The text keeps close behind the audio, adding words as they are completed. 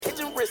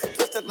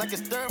like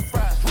it's stir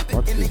fry.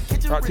 In the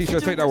kitchen, Right,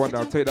 T-shirt, take that one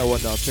down. Take that one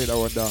down. Take that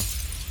one down.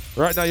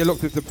 Right now, you're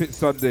locked into Pit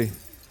Sunday,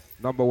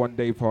 #1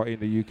 day party in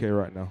the UK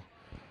right now.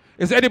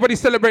 Is anybody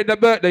celebrating their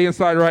birthday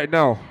inside right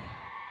now?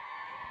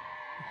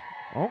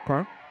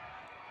 Okay.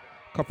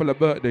 Couple of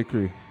birthday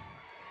crew.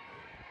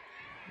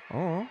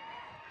 Oh.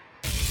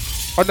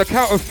 On the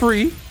count of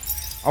 3,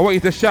 I want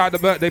you to shout the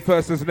birthday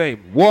person's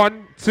name.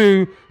 1,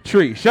 2,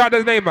 3. Shout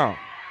their name out.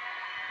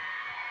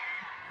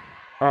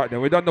 All right,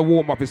 then we're done the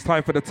warm up. It's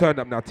time for the turn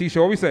up now.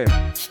 Tisha, what we say? They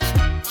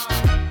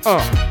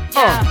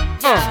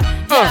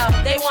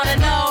wanna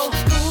know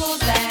who's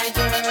that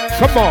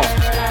girl. Come on.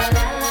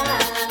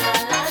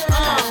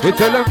 We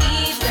tell them.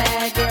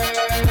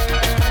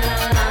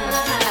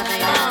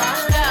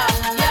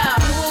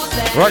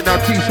 Right now,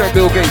 T-shirt,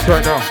 Bill Gates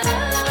right now.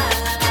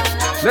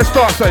 Let's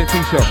start something,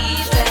 T-shirt.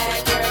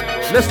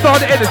 Let's start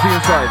the energy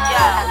inside.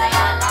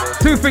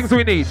 2 things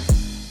we need.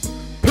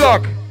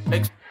 Plug.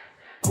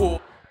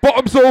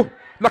 Bottom saw,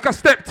 like I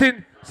stepped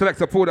in.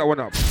 Selector, pull that one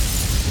up.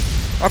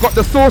 I got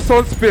the sauce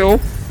on spill.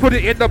 Put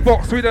it in the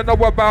box. We don't know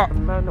what about.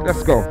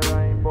 Let's go.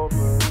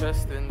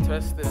 Testing.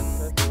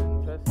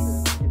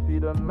 You see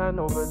the man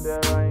over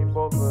there, I ain't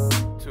bothered.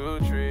 2,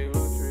 3.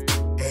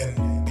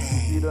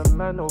 See the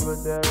man over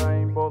there, I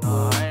ain't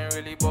bothered. I ain't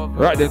really bothered.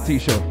 Right then,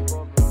 T-shirt.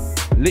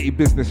 Litty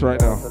business right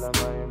now.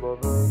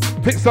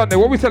 Pit Sunday,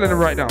 what are we telling them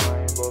right now?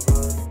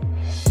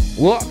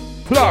 What?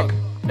 Plug.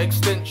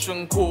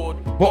 Extension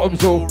cord.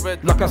 Bottoms all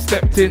like I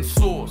stepped in.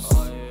 Sauce.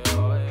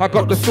 I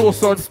got the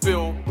sauce on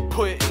spill.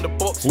 Put it in the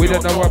box. We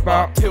don't know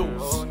about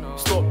tills.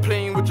 Stop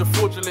playing with your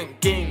fraudulent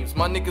games.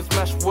 My niggas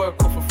mash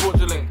work off a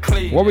fraudulent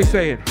claim. What we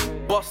saying?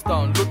 Bust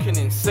down, looking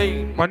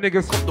insane. My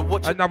niggas,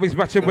 and now he's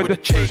matching with the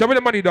show me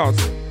the money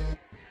dance.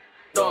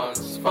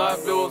 Dance,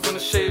 5 bills in the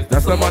shades.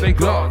 That's the money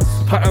glance.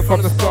 Pattern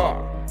from the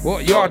start.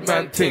 What yard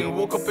man ting?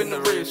 Walk up in the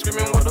rave,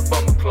 screaming with a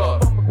bumper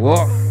club.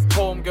 What?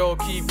 Home girl,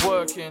 keep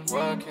working.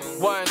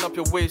 Wind up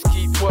your waist,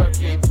 keep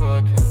working.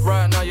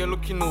 Right now you're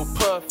looking all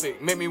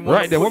perfect. Make me want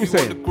right there, what we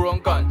saying?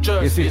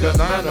 You see the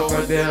man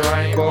over there,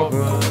 I ain't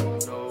bothered.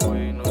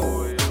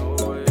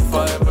 If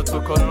I ever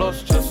took a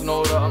loss, just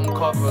know that I'm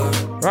covered.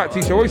 Right,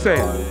 Tisha, what we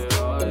saying?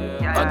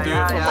 I do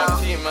it for my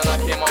team and I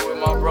came out with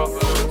my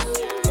brothers.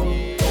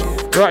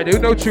 Right, there's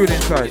no tune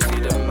inside.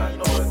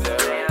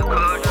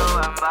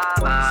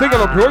 Sing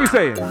along, what we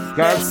saying?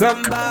 Got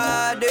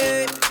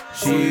somebody.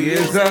 She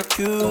is a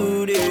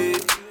cutie,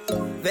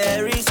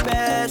 very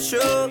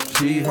special.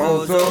 She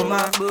holds all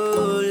my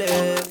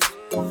bullets.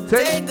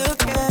 Take good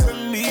care of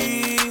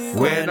me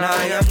when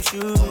I am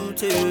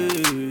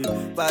shooting.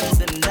 But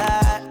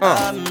tonight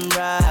I'm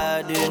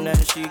riding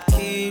and she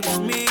keeps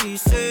me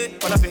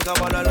safe. When I think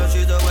I'm all alone,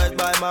 she's always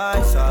by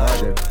my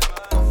side.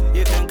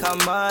 You can come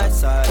my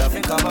side. I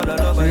think I'm all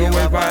alone, but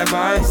you're by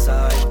my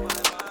side.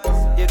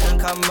 You can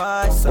come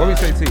my side. What we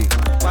say, T?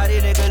 Why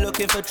the nigga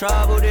looking for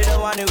trouble? They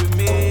don't want it with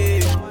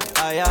me.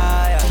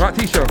 Right,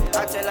 T-shirt.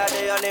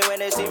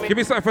 Give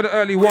me something for the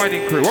early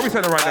whining crew. What we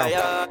saying right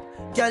now?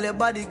 Girl, your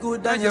body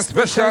good and you're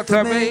special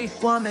to me.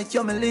 Wanna make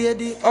you my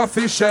lady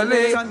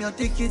officially. From your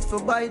tickets for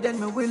buy, then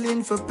me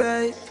willing for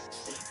pay.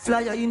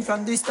 Fly you in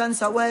from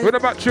distance away. What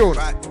about tune?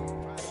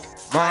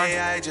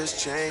 My eye just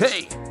changed.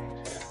 Hey,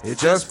 it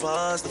just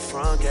buzzed the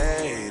front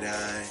gate.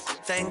 I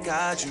thank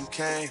God you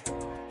came.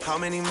 How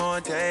many more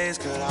days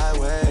could I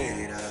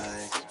wait?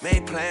 I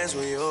made plans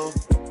with you,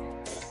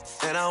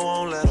 and I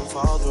won't let them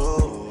fall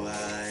through.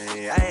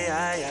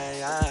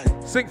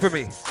 Sing for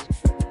me.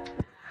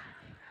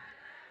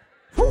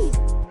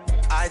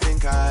 I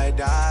think I'd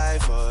die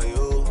for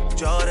you.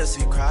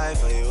 Jodeci cry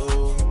for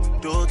you.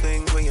 Do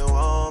things when you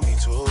want me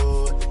to.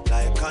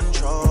 Like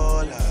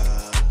controller.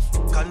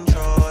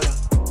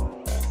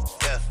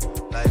 Yeah,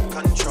 like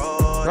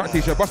controller. Right,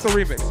 Tisha, bust the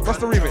remix. Bust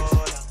the remix.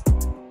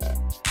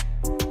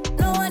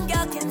 No one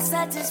girl can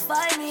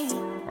satisfy me.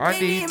 I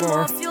need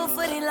more fuel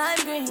for the lime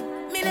green.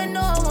 Me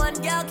no one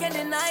girl can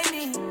deny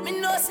me. Me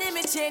no see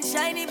me change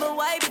shiny, but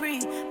why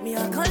free? Me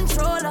a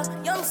controller,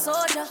 young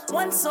soldier,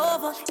 once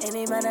over.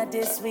 Any man at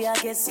this way I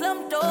get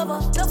slumped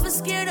over. Don't be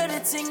scared of the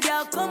thing,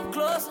 girl, come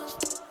closer.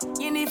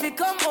 You need to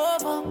come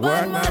over.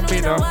 One man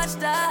we don't watch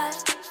that.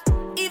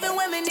 Even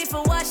when me need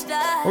to watch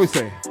that. What we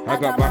say? I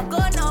got my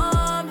gun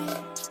on me.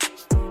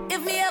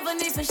 If me ever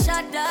need to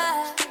shut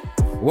that.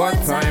 One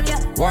time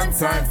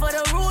for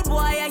the rude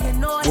boy, yeah, you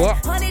know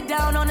that. Honey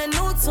down on a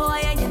new toy,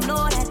 yeah, you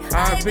know that.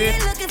 I've been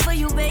looking for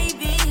you,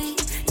 baby.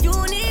 You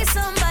need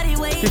somebody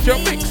waiting.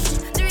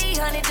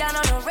 300 down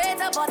on the red,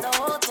 I bought the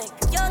whole thing.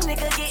 Young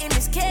nigga getting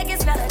this cake,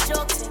 it's not a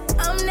joke thing.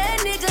 I'm that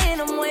nigga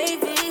and I'm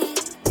wavy.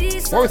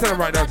 What we telling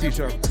them right now,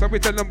 T-shirt? So we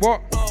telling them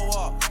what?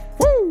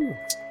 Woo!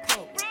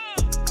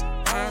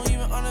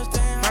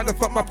 How the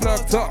fuck my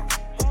plug talk?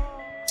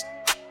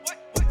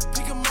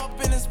 Pick him up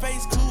in a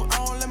space coupe, I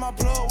don't let my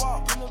plug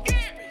walk.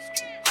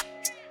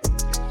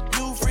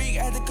 New freak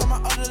had to cut my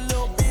other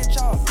little bitch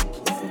off.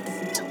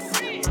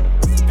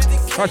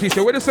 Alright,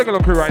 T-shirt, where the sing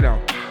along crew right now?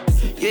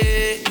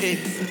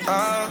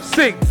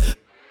 Sing!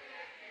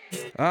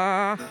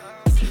 Yeah.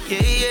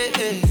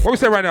 What we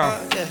say right now?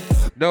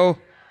 No.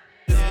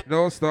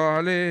 no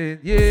stalling,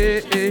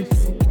 yeah.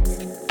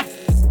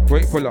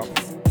 Wait, pull up.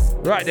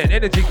 Right then,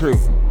 energy crew.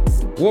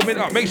 Warming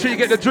up. Make sure you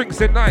get the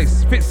drinks in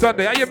nice. Fit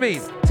Sunday. How you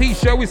mean?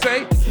 T-shirt, we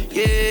say?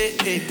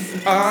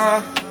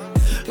 Yeah.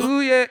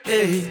 Ooh, yeah.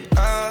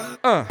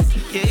 Yeah.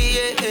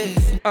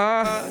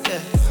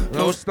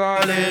 No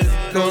stalling,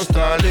 no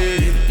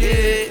stalling.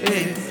 Yeah.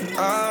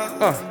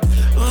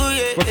 Ooh,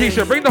 yeah. But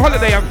T-shirt, bring the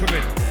holiday anthem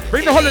in.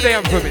 Bring the holiday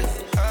anthem in.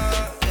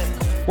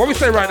 What we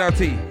say right now,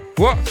 T?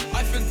 What?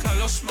 I think I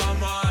lost my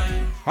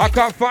mind. I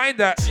can't find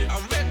that.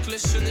 I'm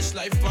reckless in this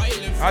life I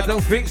live. I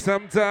don't think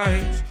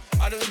sometimes.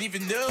 I don't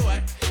even know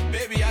why.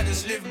 Baby, I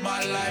just live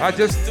my life. I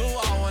just do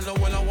what I wanna,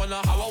 when I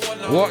wanna, how I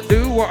wanna. What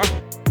do what?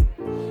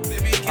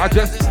 Baby, I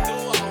just do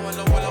what I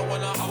wanna, when I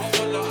wanna, how I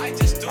wanna. I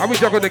just do. How we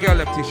juggle the girl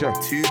left, T-shirt?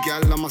 2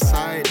 gal on my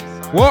side.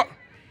 What?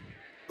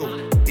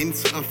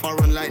 Instant and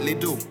foreign like they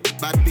do.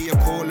 Bad be a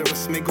call or a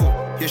smiggle.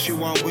 Yes, you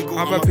want wiggle.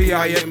 I'm a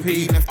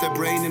PIMP. Left the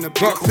brain in a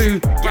pickle. Got 2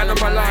 gal on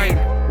my line.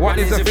 One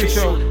is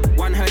official.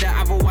 One heard the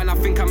other one, I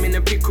think I'm in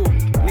a pickle.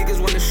 Niggas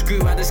wanna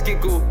screw out the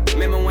skiggle.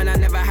 Remember when I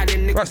never had a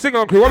nickel? Right, sing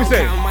on, crew. What we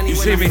say? You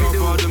see me?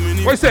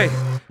 What you say?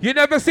 You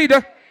never see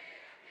the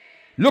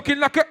looking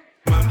like a.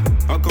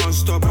 I can't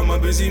stop, I'm a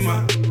busy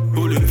man.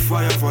 Bullet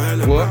fire for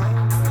hell. What?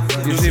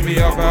 You see me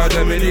up out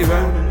the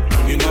minivan.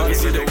 You never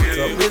see the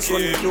way. This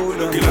one you killed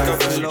them. I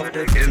love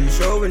the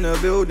show in the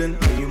building.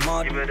 You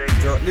mad?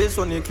 Drop this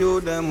one you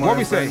killed them. What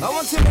we say? I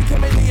want to make a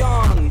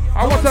million.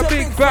 I want a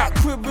big fat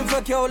crib with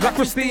a girl like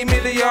Christine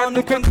Million.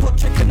 I can put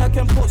chicken, I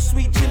can put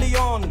sweet chili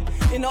on.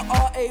 In the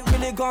R8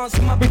 really gone,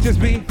 so my bitches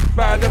be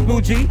bad and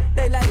bougie.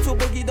 They like to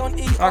boogie, don't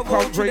eat. I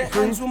can't break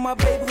through. With my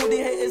babe hoodie,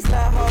 haters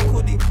like how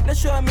could he? They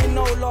show me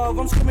no love,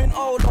 I'm screaming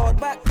oh lord.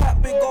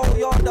 Backpack, big old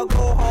yard, I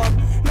go hard.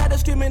 Now they're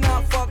screaming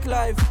out fuck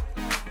life.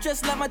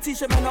 Just like my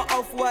t-shirt, man, are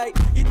off-white.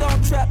 You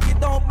don't trap, you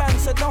don't bang,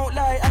 so don't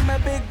lie. I'm a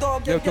big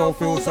dog, your girl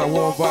feels I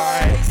won't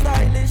buy.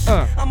 Stylish,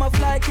 I'm a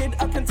fly kid,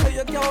 I can tell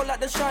your girl like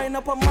the shine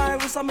up on my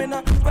wrist. I'm in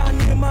a brand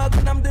new mug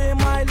and I'm doing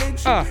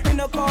mileage. In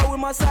a car with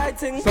my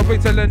sighting. Somebody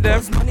telling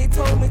them, money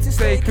told me to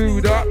stay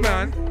clued up,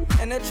 man.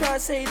 And they try to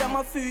say that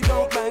my food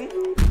don't bang.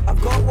 I've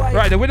got white.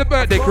 Right, then with the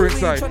birthday crew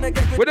inside.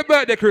 With the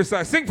birthday crew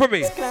inside, sing for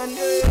me.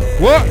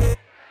 What?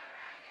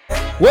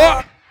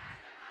 What?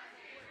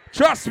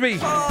 Trust me.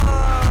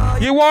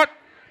 You want?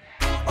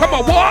 Come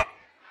on, what?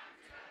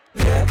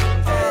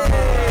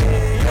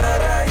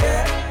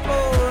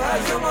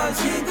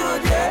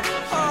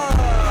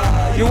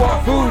 You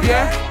want food,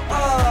 yeah?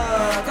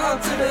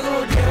 Come to the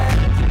hood,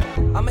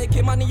 yeah. I'm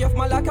making money off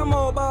my like a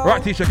mobile.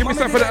 Right, Tisha, give me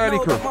some for the early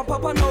crew.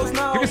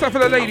 Give me some for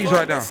the ladies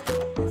right now.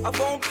 I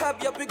won't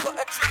cab you, we got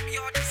a trap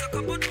yard, there's a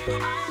couple.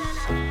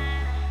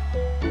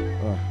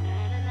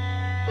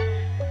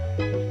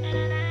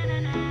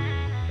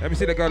 Let me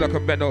see the girl that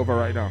can bend over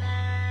right now.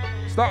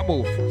 Start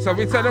move. So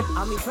we tell them.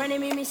 I'm in front of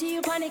me see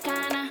you on the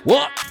corner.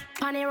 What?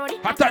 Hotter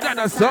Hotter than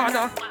a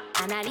sauna.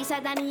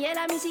 Analisa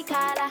Daniela, me see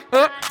Carla.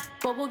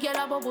 Bobu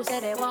girl, bobu say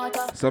they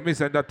water. So me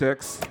send a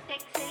text.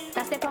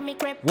 That's the for me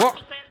crib. What?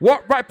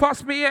 What? Right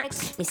past me,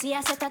 ex. Me see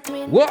a set of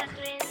twin. What?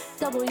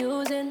 Double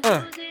using.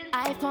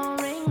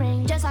 iPhone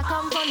ring. Just I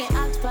come from the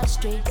Oxford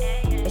Street.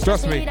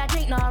 Trust me.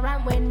 Drink, no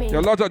run with me.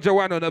 Your lot of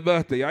Joanna on her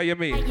birthday. How you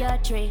mean? Your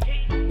tree.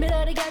 Me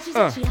love the girl, she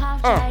say she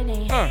half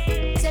Chinese.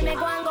 Say me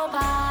go and go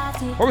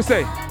party. What we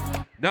say?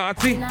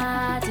 Naughty. Them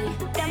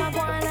a go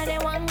and they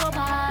want go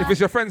party. If it's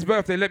your friend's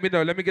birthday, let me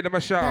know. Let me give them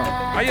a shout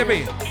out. How you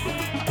mean?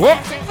 What?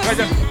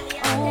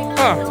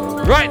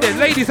 Right then,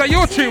 ladies, are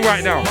your tune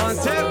right now?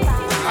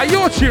 Are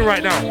your tune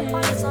right now?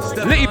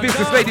 Litty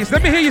business, ladies.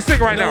 Let me hear you sing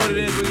right now.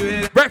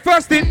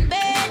 Breakfast in.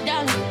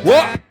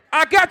 What?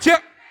 I got you.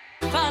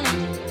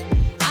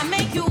 I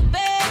make you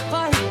bed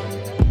for it.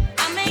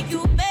 I make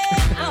you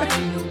bed for it.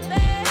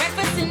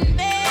 Breakfast in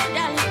bed,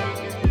 darling.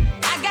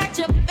 I got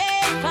your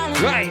bed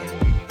calling. Right.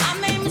 I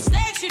made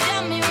mistakes, you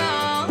done me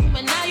wrong,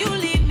 but now you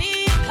leave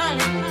me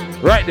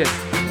calling. Right then.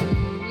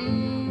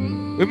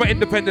 With my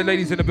independent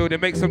ladies in the building,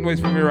 make some noise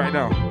for me right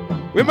now.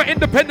 With my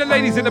independent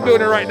ladies in the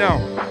building right now.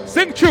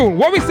 Sing tune.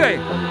 What we say?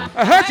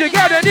 I heard you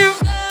got a new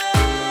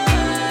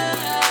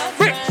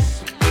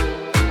fix.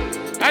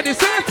 And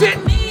it's it.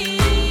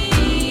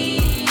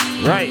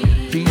 Right.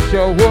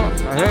 T-show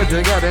what? I heard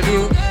you got a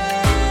new.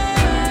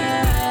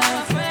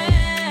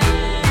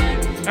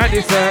 And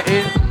it's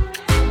in.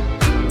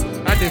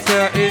 And it's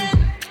in.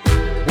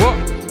 What?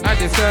 And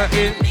it's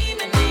in.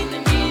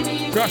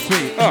 Trust me.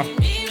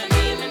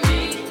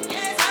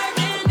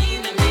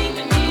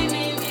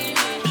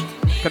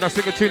 Can I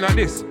sing a tune like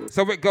this?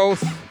 So it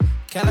goes.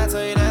 Can I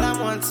tell you that I'm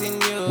wanting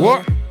you?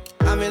 What?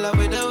 I'm in love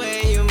with the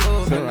way you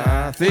move. So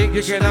I think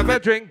you can have a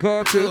drink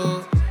or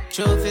two.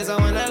 Truth is I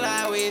wanna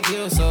lie with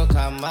you, so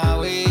come my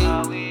way.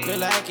 Feel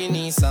like you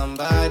need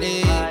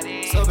somebody.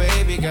 So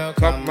baby girl,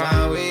 come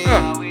my way.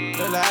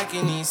 Feel like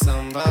you need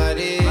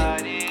somebody.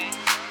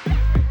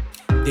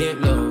 Dip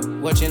low,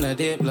 watching a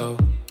dip low.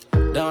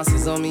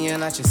 Dances on me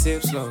and I just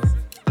sip slow.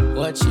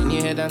 Watching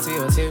your head down to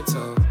your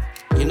tiptoe.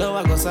 You know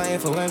I go sign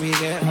for when we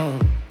get home.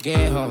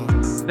 Get home.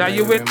 Now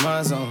you win. In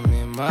my zone,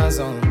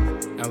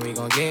 and we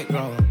gon' get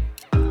grown.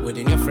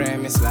 Within your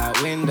frame, it's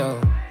like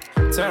window.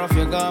 Turn off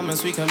your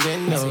garments, we can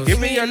bend those. Give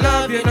me your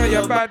love, you know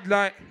you're bad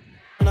like.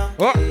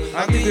 What?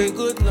 I think you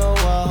good, no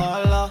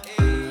wahala,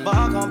 but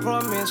I can't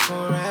promise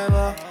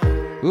forever.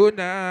 Ooh,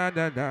 nah,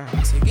 nah,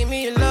 nah. So give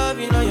me your love,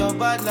 you know you're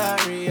bad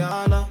like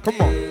Rihanna. Come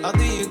on. I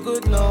think you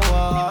good, no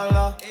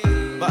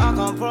wahala, but I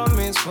can't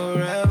promise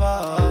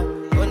forever.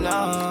 Oh,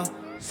 nah.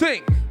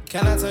 Sing.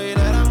 Can I tell you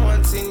that I'm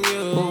wanting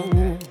you?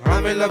 Ooh,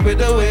 I'm in love with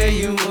the way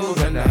you move,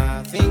 and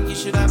I think you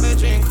should have a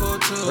drink or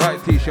two. Right,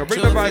 Tisha,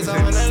 bring the vibes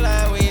I wanna in.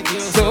 lie with you,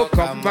 So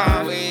come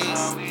my way.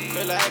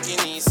 Feel like you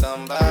need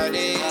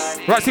somebody.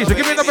 Right, Tisha,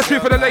 give me number 2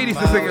 for the ladies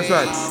to sing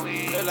inside.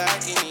 Feel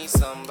like you need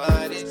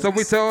somebody. So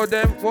we tell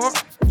them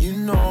what? You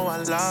know I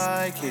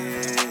like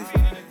it.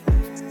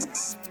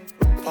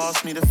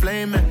 Pass me the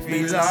flame and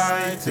me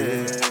light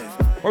it.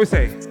 What we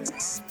say?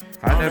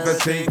 I never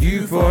take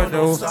you for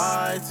no.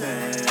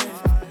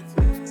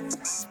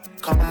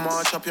 Come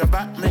on, chop your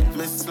back, make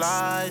me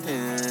slide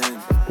in.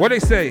 What they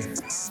say?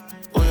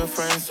 What your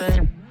friends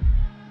say?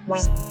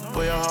 What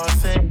your heart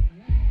say?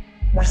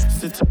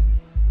 Sit up.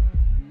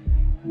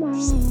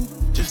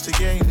 Just to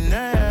get in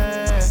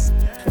there,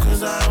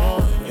 cause I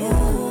want you.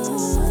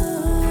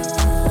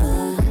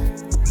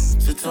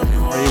 So tell me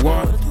what you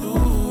want?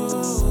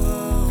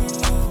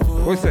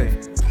 What we say?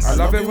 I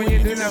love it when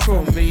you do that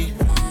for me.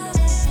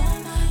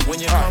 When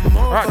you come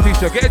over, right,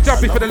 Tisha, get a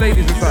jumpy for the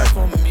ladies inside.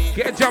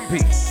 Get a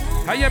jumpy.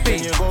 How you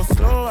mean? You go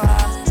slower.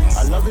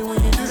 I love it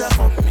when you do that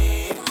for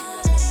me.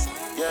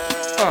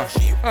 Yeah.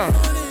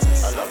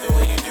 I love it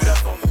when you do that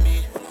for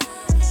me.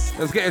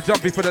 Let's get a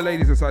jumpy for the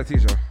ladies inside,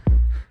 Tisha.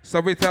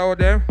 So we tell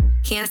them.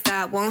 Can't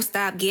stop, won't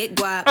stop, get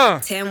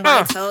guap. 10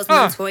 white toes,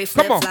 no toy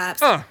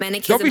flip-flops.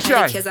 Manicures don't be and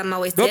shy. pedicures, I'm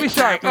always don't be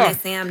shy. When they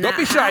say I'm don't not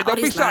be shy. hot, Don't all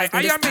be these shy. lies How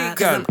in you this mean, time,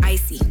 'cause girl? I'm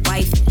icy,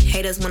 wifey.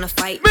 Haters wanna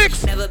fight.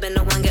 Mix. Never been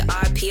the one get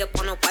RP up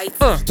on a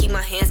white. Keep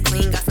my hands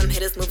clean, got some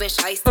hitters moving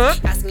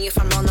shiesty. Ask me if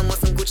I'm rolling with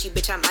some Gucci,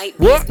 bitch, I might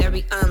be. It's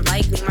very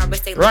unlikely, my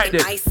wrist ain't Right looking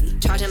there. icy.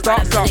 Charging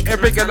Start salsa.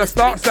 Every girl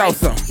start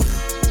salsa.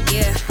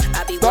 Yeah,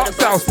 I be Start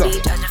salsa.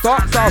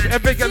 Start salsa.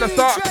 Every girl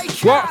start.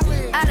 What?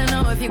 I don't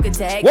know if you could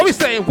take What we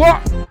saying?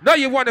 What? No,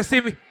 you want to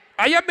see me?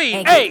 How you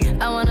mean? Hey.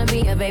 I wanna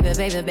be a baby,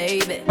 baby,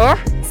 baby.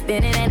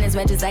 Spinning in his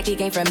wedges like he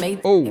came from me.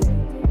 Oh.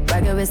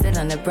 Rocket with it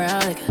on the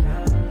brown. Like,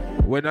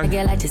 when I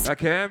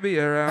can't be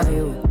around.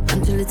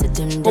 I'm too little to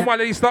dim. Come on,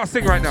 ladies, start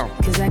sing right now.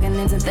 Cause I can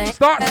into things.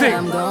 Start sing.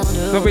 I'm gonna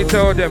do. So we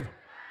tell them.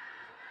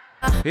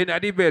 In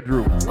the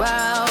bedroom.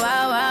 Wow,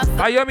 wow, wow.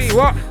 How you mean?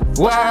 What?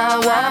 Wow,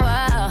 wow,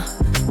 wow.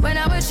 When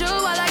I'm with you,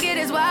 all I get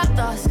is wild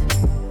thoughts.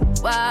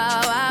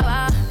 Wow, wow,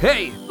 wow.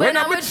 Hey, when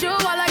I'm with you, all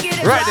I get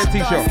is right wild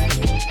then, Tisha.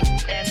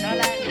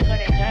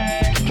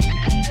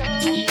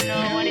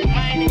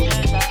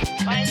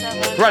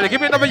 Right,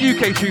 give me another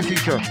UK tune,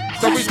 Tisha.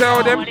 So we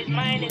tell them.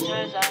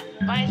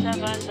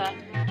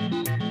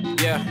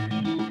 Yeah.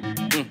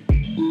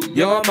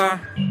 You're my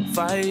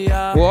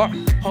fire. What?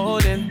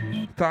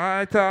 Holding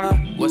tighter.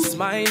 What's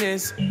mine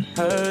is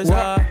hers.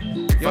 What?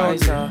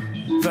 Vice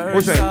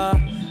versa.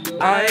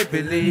 I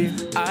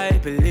believe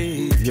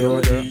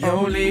you're the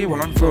only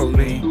one for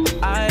me.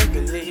 I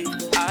believe.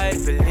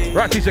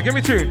 Right, Tisha, give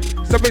me tune.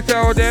 Somebody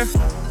tell them.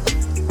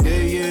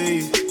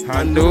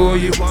 I know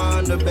you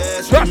want the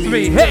best. Trust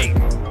me, hey.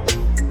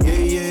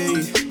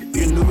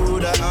 You know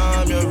that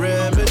I'm your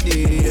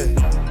remedy.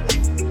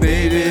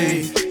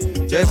 Baby,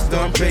 just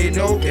don't play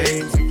no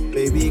games.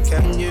 Baby,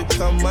 can you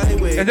come my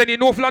way? Is any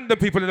North London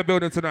people in the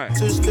building tonight?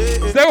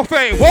 Stay off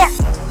fame. What?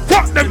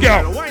 Tottenham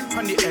girl.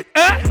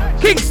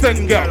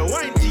 Kingston girl.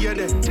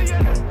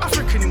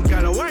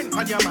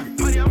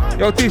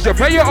 Yo, Tisha,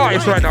 play your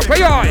artist right now. Play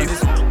your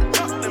artist.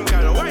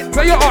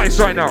 Play your artist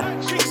right now.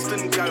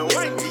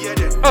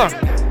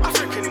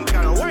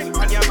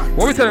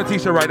 What we telling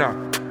Tisha right now?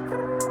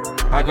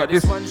 I got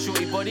this. One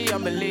shorty body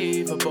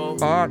unbelievable.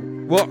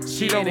 What?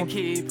 She don't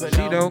keep.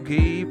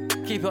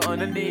 Keep it on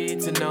the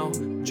need to know.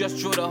 Just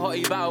drew the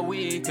hottie about a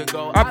week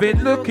ago. I've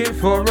been looking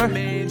for a.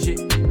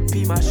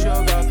 Be my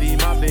sugar, be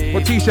my baby.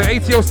 Well, Tisha,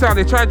 ATO sound,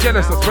 they try and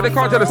jealous us, but they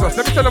can't jealous us.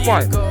 Let me tell them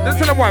why. Let me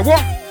tell them why.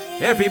 What?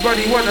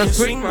 Everybody wanna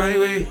swing my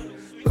way.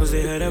 Cause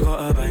they heard I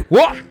got a bang.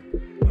 What?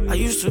 I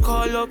used to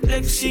call up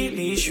Lexi,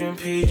 Lee, Shrimp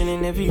Page, and they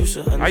never used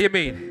to. How you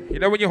mean? You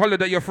know when you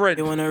hollered at your friend,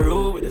 they wanna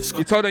roll with the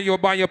you told them you were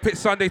buying your Pit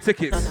Sunday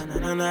tickets,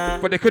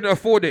 but they couldn't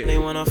afford it. They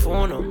wanna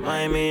phone up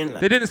my main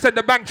line. They didn't send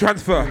the bank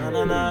transfer.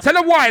 Tell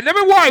them why. Let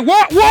me why.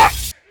 What?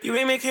 You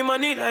ain't making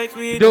money like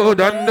we do. No.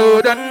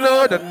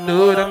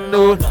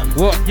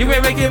 What? You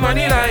ain't making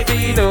money like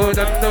me. No.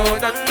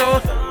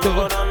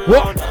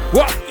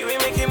 What? You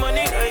ain't making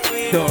money like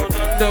we No.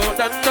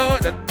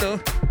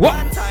 What?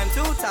 1 time,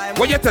 2 time.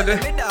 What you telling?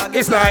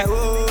 It's like.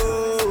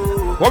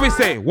 What we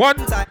say? 1,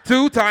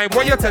 2 time.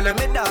 What you telling?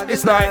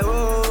 It's like.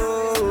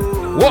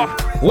 What?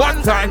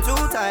 1 time. 2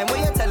 time. What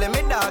you telling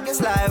me, dog? It's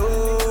like.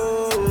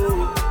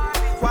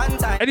 1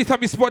 time.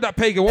 Anytime you spot that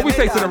pagan, what we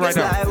say to them right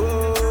now?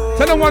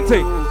 Tell them one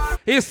thing.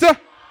 It's a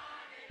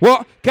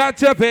what?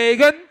 Catch a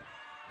pagan.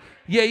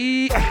 Yeah.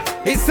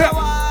 It's a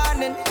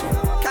warning.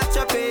 Catch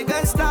a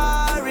pagan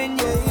starring.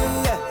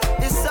 Yeah.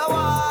 It's a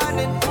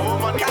warning.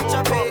 Catch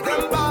a pagan.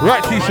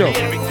 Right, T-Show.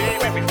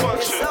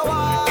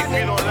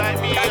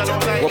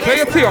 Well, play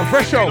your tea on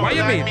Fresh Show. What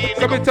you mean?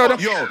 Somebody tell them,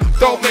 yo,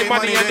 don't make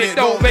money and it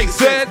don't make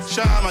sense.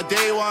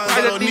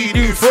 I don't need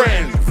new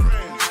friends.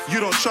 You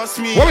don't trust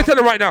me. What we tell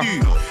them right now?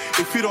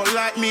 If you don't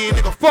like me,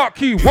 nigga,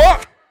 fuck you.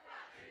 What?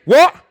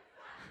 What?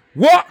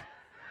 What?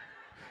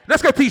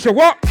 Let's go, T-Show.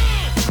 What?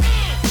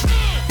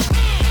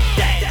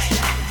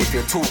 If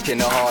you're talking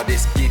the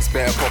hardest, gigs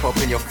better pop up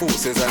in your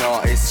thoughts as an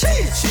artist.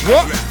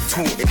 What?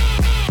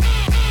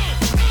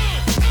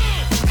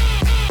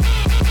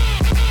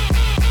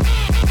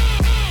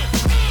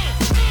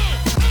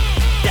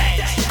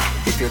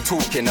 If you're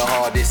talking the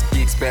hardest,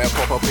 gigs better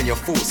pop up in your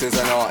thoughts as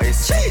an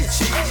artist.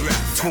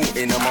 Talk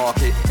in the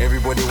market,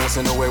 everybody wants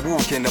to know where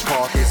walk in the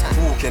park is.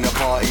 Walk in the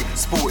party,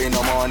 sporting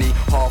Armani.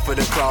 Half of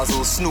the crowds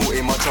all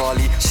snorting my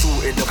Charlie.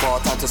 Sorted the bar,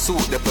 time to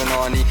sort the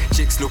banani.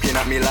 Chicks looking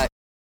at me like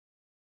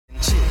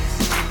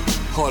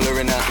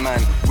hollering at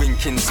man,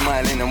 winking,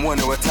 smiling and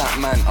wanna attack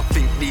man. I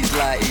think these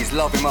lighties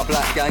loving my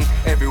black gang.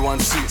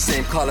 Everyone's suit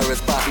same colour as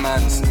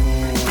Batman's.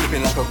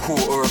 Flipping like a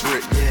quarter or a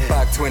brick.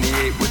 Bag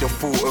 28 with the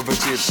thought of a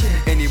jib.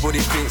 Anybody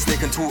thinks they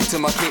can talk to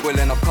my kid, well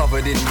then I'm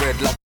covered in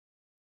red like.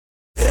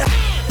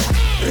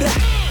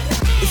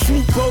 It's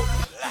me, bro.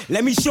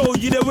 Let me show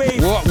you the way.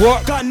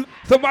 What? Gun.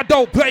 Somebody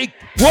don't play.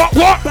 What?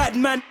 Bad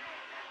man.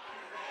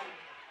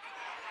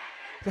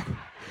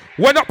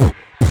 When up.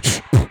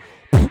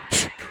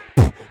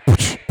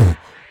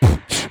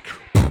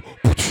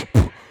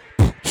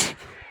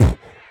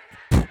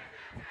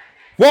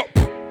 What?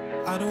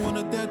 I don't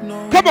wanna dead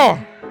no. Come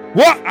on.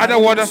 What? I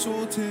don't wanna.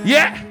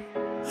 Yeah.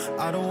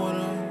 I don't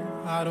wanna.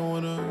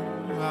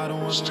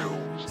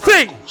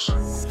 Sing.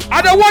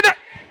 I don't wanna.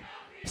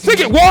 Sing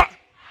it. What?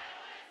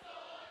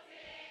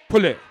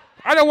 Pull it.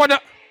 I don't wanna.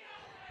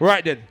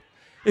 Right then.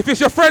 If it's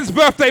your friend's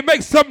birthday,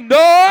 make some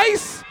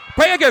noise.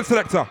 Play again,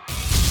 selector.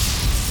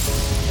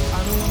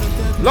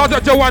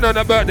 Large Joanna on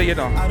her birthday, you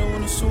know.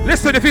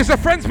 Listen, if it's a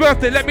friend's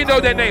birthday, let me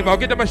know their name. I'll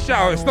give them a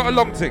shout. It's not a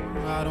long thing.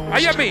 How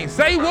you mean?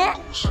 Say what?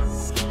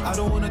 I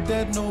don't wanna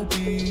dead no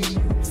beef.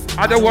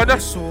 I don't wanna.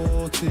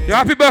 Your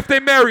happy birthday,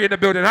 Mary, in the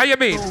building. How you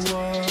mean?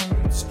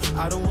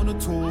 I don't wanna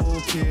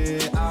talk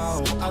it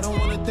out. I don't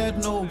wanna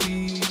dead no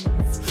beef.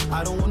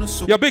 I don't wanna.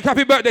 Your big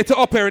happy birthday to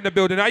Up here in the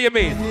building. How you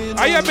mean?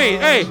 How you mean?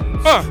 Hey,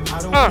 I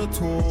don't wanna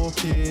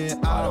talk it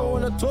out. I don't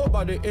wanna talk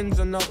about the ins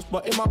and outs,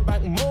 but in my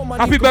bank more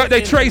money. Happy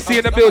birthday, Tracy,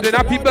 in the building.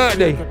 Happy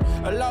birthday.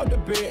 Allow the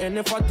bit, and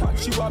if I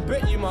touch you, I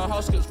bet you my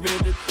house gets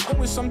raided. I'm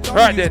with some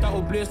right then. That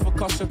will blaze for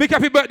custom. Big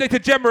happy birthday to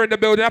Gemma in the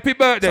building. Happy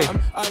birthday.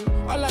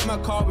 I like my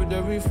car with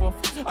the roof off.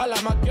 I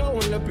like my girl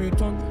with the boot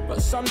on,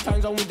 but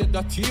sometimes I want the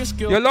dirtiest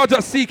girl. Your large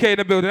CK in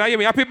the building. How you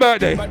mean? Happy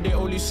birthday. But they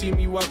only see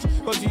me once,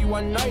 cause you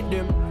one night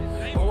them.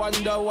 I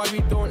wonder why we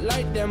don't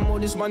like them. All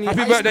this money.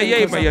 Happy birthday,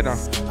 yeah, man, you know.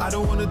 I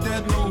don't wanna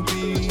dead no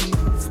beef.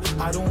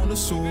 I don't wanna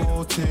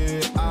sort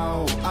it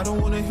out. I don't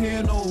wanna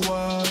hear no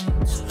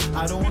words.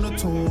 I don't wanna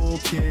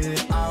talk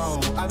it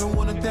out. I don't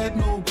wanna dead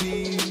no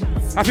beef.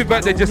 Happy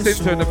birthday,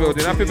 Jacinta in the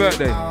building. Happy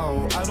birthday.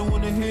 I don't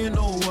wanna hear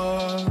no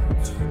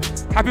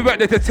words. Happy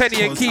birthday to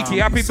Tenny and Kiki.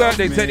 Happy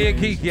birthday, Tenny and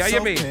Kiki. How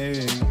you mean?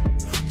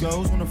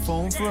 Girls wanna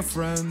phone for a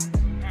friend.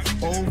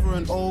 Over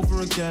and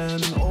over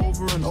again,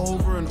 over and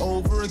over and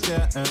over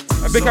again.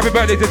 A big happy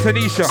birthday to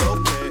Tanisha.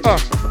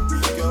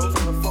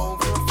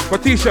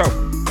 Batisha.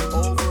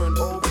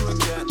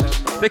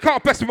 They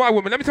can't mess with my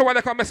woman. Let me tell you why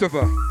they can't mess with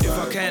her. If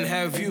I can't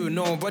have you,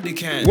 nobody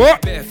can.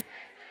 What?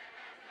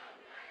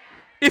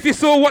 If you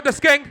saw what the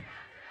skank?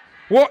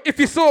 What? If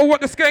you saw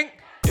what the skank?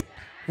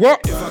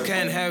 What? If I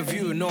can't have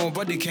you,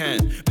 nobody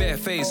can. Bare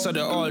face so they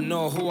all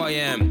know who I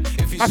am.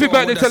 Happy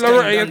birthday to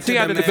Loretta and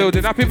Tiana in the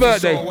building. Happy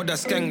birthday. What the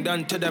skank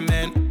done to the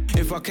man.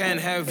 If I can't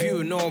have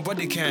you,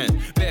 nobody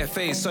can. Bare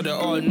face so they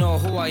all know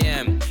who I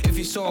am. If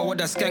you saw what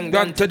the skank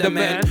done to the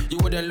man, you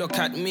wouldn't look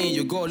at me,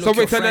 you go look so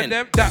your telling friend.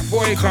 them that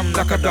boy come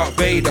like a Darth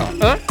Vader.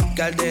 Huh?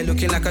 Girl, they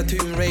looking like a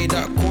Tomb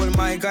Raider. Call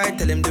my guy,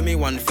 tell him do me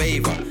one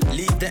favor.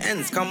 Leave the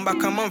ends, come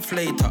back a month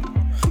later.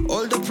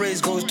 All the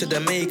praise goes to the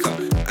maker.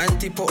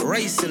 Auntie put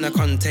rice in a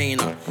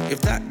container.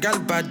 If that gal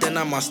bad, then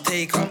I must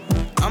take her.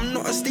 I'm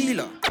not a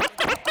stealer.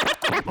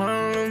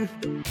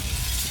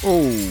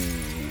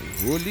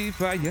 Holy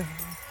fire.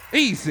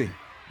 Easy.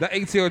 That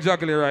ATO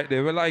juggler right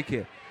there. We like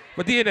it.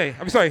 But DNA,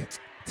 I'm sorry.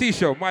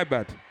 T-Show, my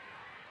bad.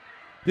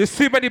 There's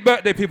too many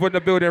birthday people in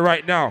the building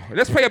right now.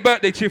 Let's play a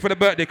birthday tune for the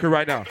birthday crew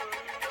right now.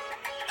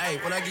 Hey,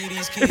 when I give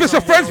these keys, if it's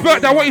a friend's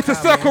birthday, I want you to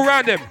circle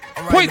around them.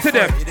 Point to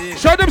them.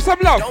 Show them some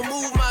love. Don't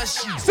move my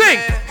shit,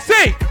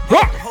 sing.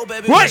 What?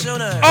 Right.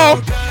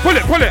 Oh, pull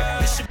it.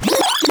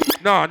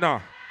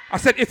 No. I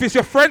said if it's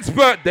your friend's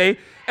birthday,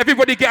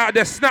 everybody get out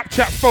their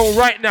Snapchat phone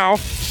right now.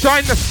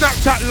 Shine the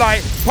Snapchat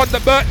light on the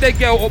birthday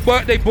girl or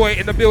birthday boy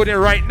in the building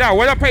right now.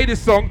 When I play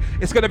this song,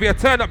 it's going to be a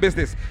turn-up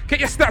business.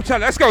 Get your Snapchat.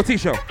 Let's go,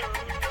 T-Show.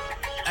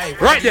 Hey,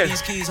 right then.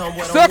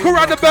 Circle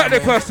around the birthday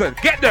person.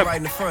 Get them. Right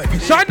in the front.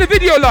 Shine the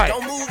video light.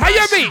 How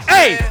you mean?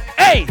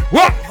 Hey,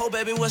 what? Oh,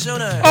 baby, what's your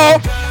name? Oh,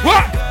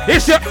 what?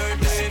 It's your...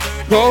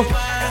 Go.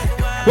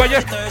 Well,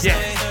 yeah.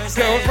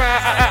 Go.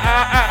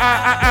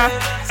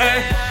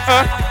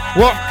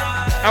 What?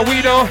 And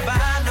we know.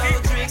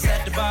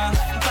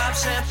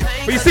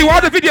 But you see,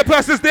 while the video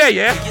person's there,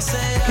 yeah?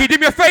 Can you do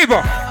me a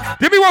favor?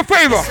 Do me one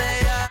favor.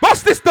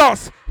 Bust this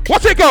dance.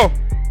 Watch it go.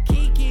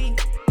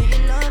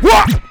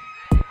 What?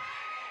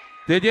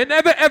 Did you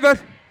never ever?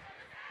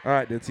 All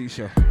right, then,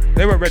 Tisha.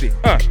 They weren't ready.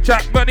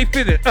 Chat money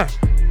fitted.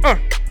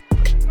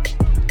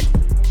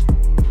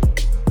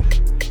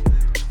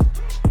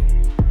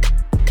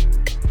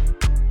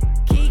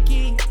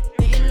 Kiki,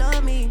 do you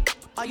love me?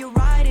 Are you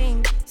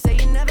riding? Say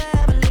you never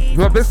ever leave.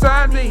 You're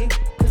beside me.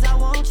 Cause I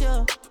want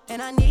you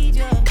and I need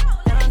you.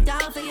 And I'm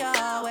down for you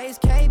always.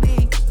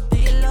 KB, do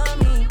you love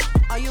me?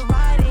 Are you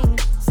riding?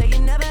 Say you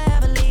never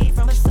ever leave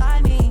from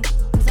beside me.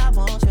 Cause I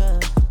want you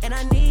and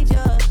I need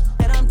you.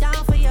 And I'm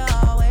down for you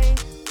always.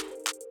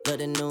 But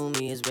the new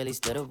me is really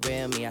still the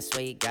real me. I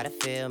swear you gotta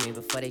feel me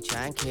before they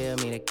try and kill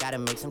me. They gotta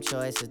make some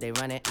choices. They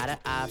running out of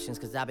options.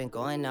 Cause I've been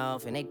going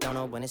off and they don't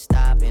know when to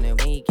stop. And then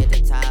when you get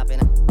to the top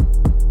and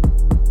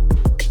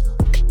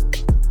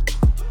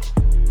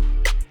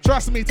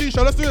Trust me,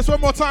 Tisha, let's do this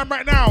one more time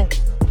right now.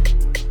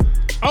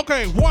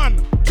 Okay,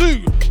 1,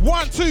 2,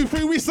 1, 2,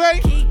 3, we say.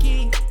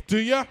 Kiki. Do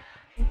ya?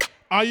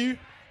 Are you?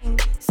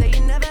 Say you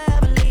never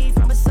ever leave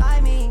from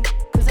beside me.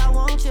 Cause I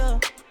want you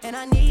and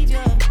I need you.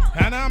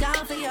 And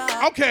down for you.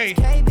 Okay.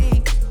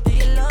 KB, do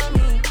you love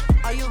me?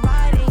 Are you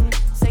riding?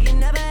 Say you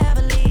never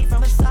ever leave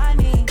from beside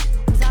me.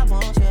 Cause I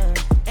want you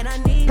and I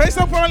need you. Play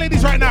some for our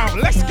ladies right now.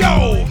 Let's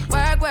go.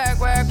 Work, work,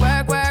 work,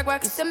 work, work,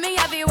 work. You see me,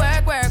 I be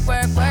work, work,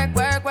 work, work,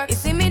 work, work. You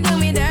see me do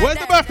me that. Where's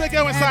the birthday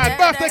girl inside?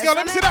 Birthday girl,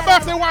 let me see that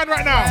birthday wine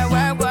right now.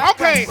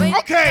 Okay,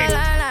 okay.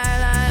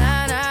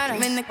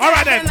 All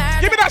right then,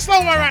 give me that slow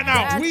one right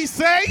now. We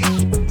say.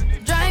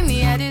 Drive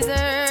me a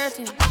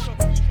dessert.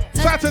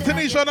 Shout to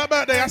Tanisha on her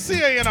birthday. I see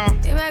her, you know.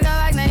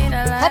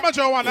 How much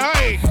you want?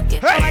 Hey,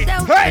 hey,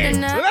 hey,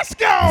 let's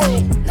go.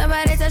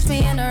 Nobody touch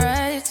me in the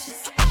righteous.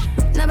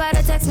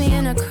 Nobody text me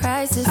in a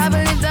crisis. I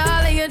believed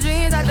all of your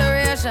dreams are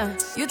duration.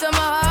 You took my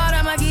heart,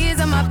 all my keys,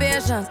 and my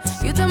patience.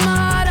 You took my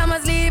heart, I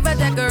must leave a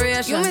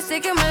decoration. You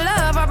mistaken my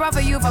love, I brought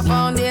for you for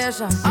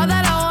foundation. All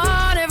that I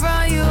wanted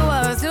from you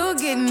was to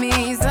give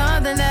me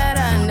something that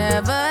I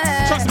never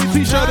had. Trust me,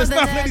 T-shirt, there's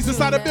enough ladies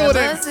inside the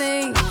building.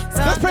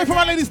 Let's pray for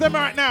my ladies them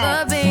right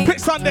now. Pick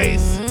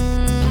Sundays.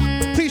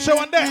 T-shirt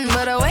on deck.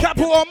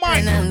 Capital on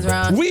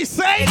mic. We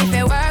say.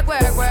 Work,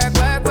 work, work,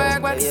 work,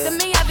 work, work. To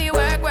me, I be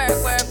work,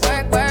 work, work,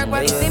 work, work,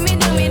 work. You see me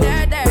do me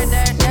dirt, dirt,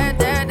 dirt, dirt,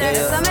 dirt, dirt.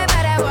 So me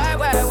better work,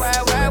 work,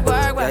 work, work,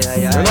 work, work.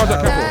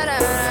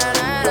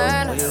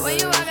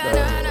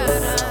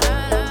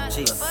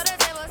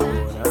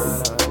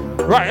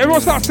 Right,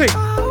 everyone start sing.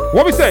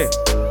 What we say?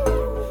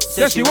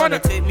 Says she wanna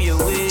take me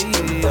away.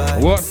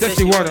 What? Says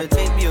she wanna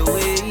take me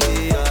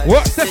away.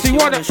 What? Says she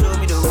wanna.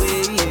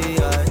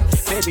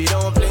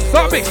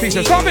 Start mix,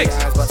 Tisha. Start mix.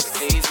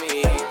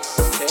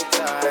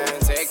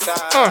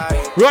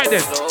 Right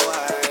then.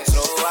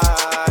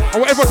 I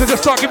want everyone to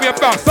just start giving me a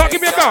bounce. Start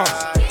giving me a bounce.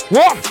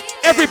 What?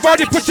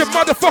 Everybody put your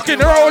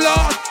motherfucking roll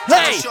on.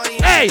 Hey,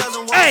 hey,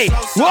 hey.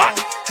 What?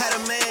 Had a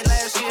man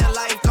last year,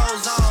 life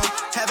goes on.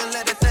 Haven't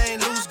let the thing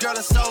loose, girl,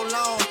 in so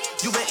long.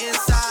 You been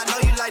inside, know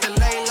you like to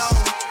lay low.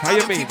 How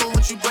you mean?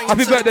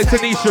 Happy birthday,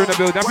 Tanisha in the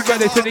building. Happy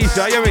birthday,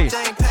 Tanisha. How you mean?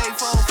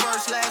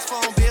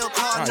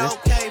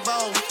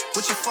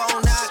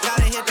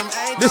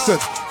 Listen.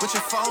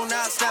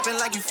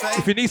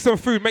 If you need some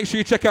food, make sure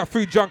you check out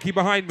Food Junkie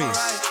behind me.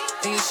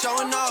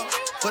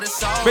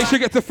 Make sure you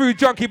get to Food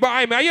Junkie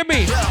behind me. How you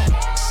mean?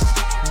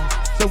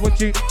 So what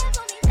you...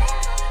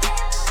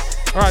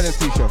 Alright then,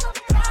 Tisha.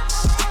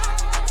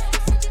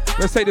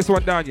 Let's take this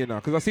one down, you know,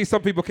 because I see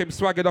some people came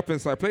swaggered up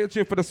inside. Play a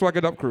tune for the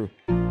swaggered up crew.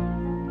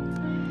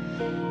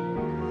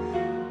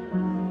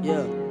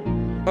 Yeah.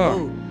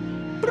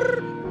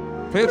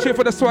 Play a tune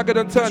for the swaggered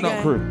and turn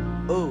up crew.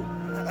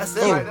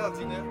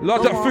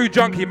 Lodge up Food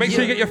Junkie. Make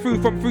sure you get your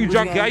food from Food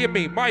Junkie. How you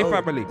mean? My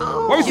family.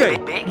 What we say?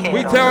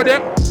 We tell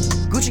them.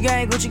 Gucci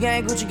gang, Gucci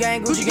gang, Gucci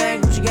gang, Gucci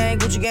gang, Gucci gang,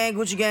 Gucci gang,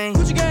 Gucci gang,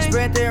 Gucci gang.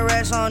 Spread their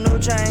racks on new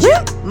chain.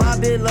 My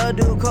bitch love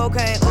do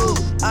cocaine. Ooh,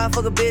 I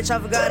fuck a bitch, I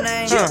forgot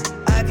name.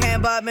 I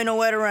can't buy me no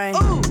wetter rain.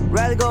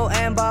 Rather go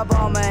and buy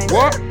ball man.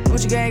 What?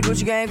 Gucci gang,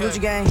 Gucci gang, Gucci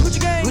gang, Gucci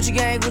gang, Gucci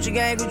gang, Gucci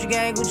gang, Gucci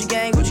gang, Gucci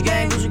gang, Gucci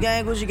gang, Gucci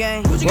gang, Gucci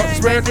gang, Gucci gang.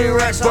 Spread their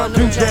racks on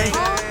new chain.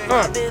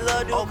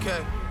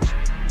 Okay.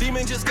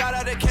 Demon just got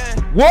out of can.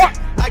 What?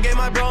 I gave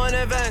my bro in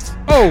advance.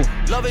 Oh.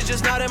 Love is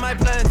just not in my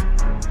plans.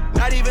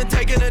 Not even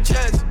taking a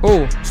chance.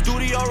 Oh.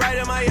 Studio right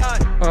in my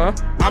yacht.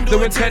 I'm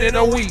doing 10 in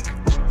a week.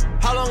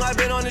 How long I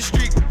been on the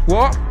street?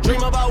 What?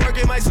 Dream about work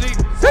in my sleep.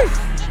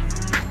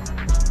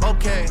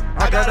 Okay.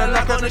 I got a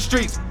lock on the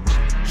streets.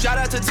 Shout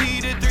out to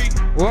T to 3.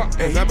 What?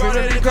 And he brought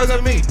it because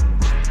of me.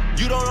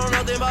 You don't know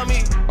nothing about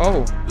me.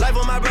 Oh. Life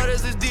with my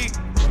brothers is deep.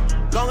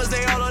 Long as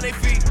they all on their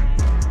feet.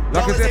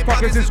 Long as their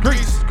pockets is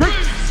grease.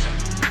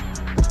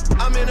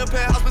 I'm in a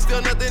penthouse, but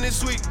still nothing is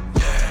sweet.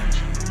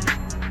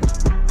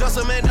 Just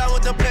a man down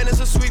with the pen, it's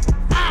a sweep.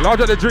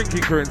 Larger the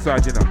drinking crew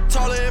inside, you know.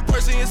 Taller in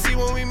person, you see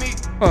when we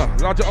meet.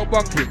 Larger up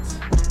bunkings.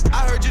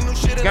 I heard your new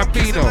shit and I'm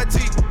kissing my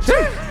teeth.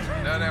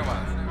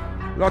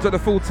 Large of the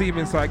full team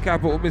inside.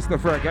 Capital, Mr.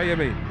 Frank. How you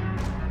mean?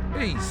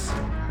 Peace.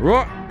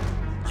 What?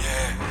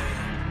 Yeah.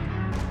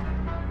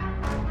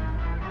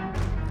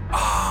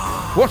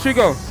 Watch you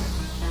go.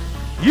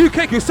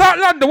 UK to South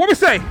London. What we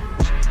say?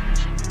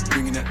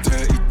 Bringing that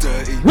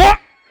dirty. What?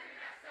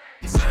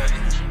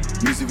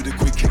 Music with a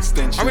quick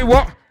extension. I mean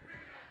what?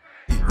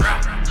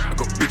 I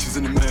got bitches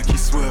in the murky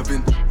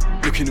swerving,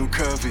 looking all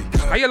curvy.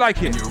 How you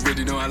like it? And you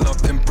already know I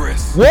love them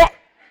breasts. What?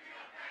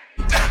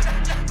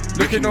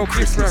 Looking all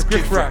gift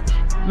wrap.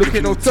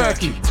 Looking all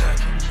turkey.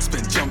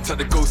 Spent jumped at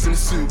the ghost in the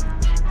suit.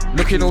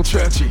 Looking all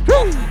churchy.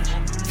 Woo!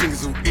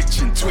 Fingers all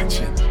itching,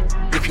 twitching.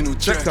 Looking all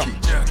jerky.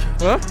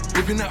 Huh?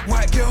 Whipping that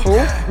white girl.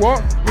 Oh,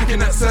 what?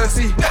 Looking at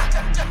Cersei.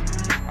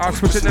 I was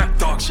pushing that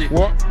dark shit.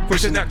 What?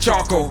 Pushing that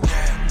charcoal.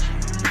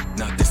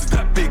 Now this is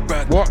that big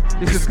bad. What?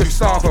 This is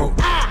Gustavo.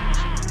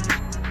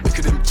 Look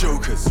at them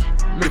jokers.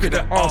 Look at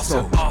that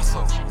arsehole.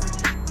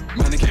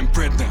 Man, they getting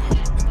bread now.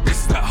 And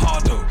this is that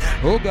hardo.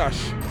 Oh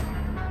gosh.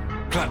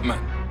 Black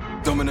man.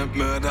 Dominant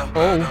murder.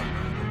 Oh.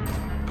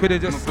 Could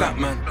have just slapped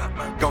man.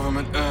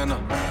 Government earner.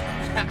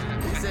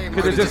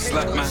 Could have just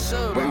slapped man.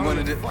 But we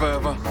wanted it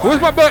further. Where's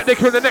my birthday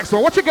crew in the next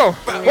one? Watch it go.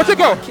 Watch it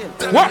go.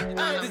 What?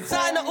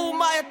 Designer all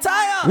my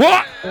attire.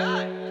 What?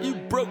 You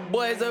broke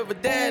boys over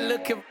there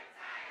looking.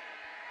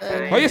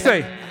 What you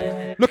say?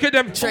 Look at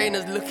them.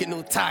 Trainers looking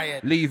all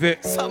tired. Leave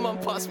it. Someone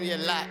pass me a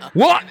lighter.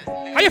 What?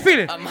 How you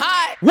feeling? I'm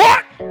high.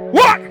 What?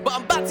 What? But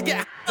I'm about to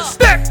get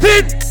stepped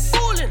in.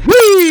 Falling.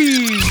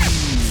 Whee!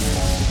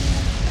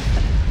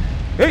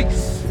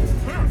 Peace.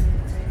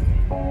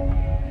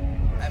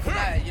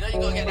 You know you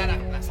gotta get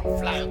that some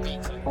flyer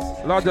beats.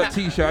 Large that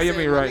t-shirt. How you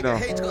mean right now?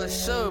 ATO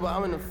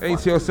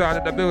sound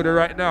in the building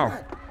right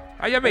now.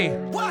 How you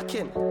mean?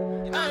 Walking.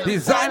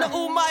 Designer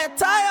all my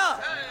attire.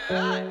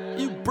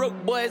 You broke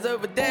boys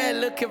over there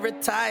looking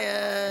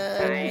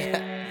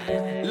retired.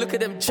 Look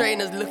at them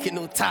trainers looking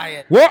all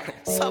tired. What?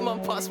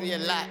 Someone pass me a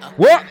lighter.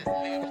 What?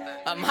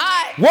 I'm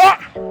high. What?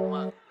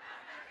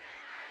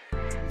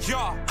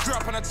 Yeah, grew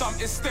up on a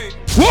dump estate.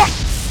 What?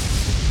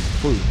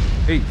 Ooh,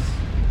 Ace.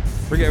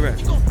 Bring it back.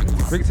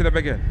 Bring it to them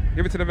again.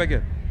 Give it to them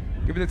again.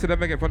 Give it to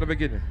them again from the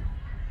beginning.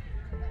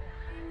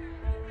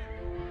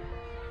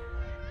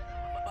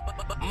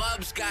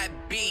 Mubs got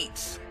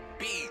beats.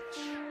 It's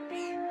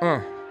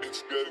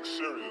getting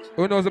serious.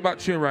 Who knows about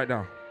tune right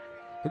now?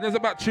 Who knows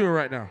about tune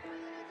right now?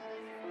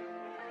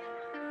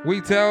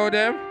 We tell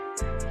them.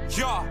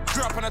 Yeah,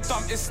 grew up on a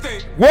dump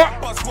estate.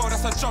 What? Buzzword,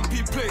 that's a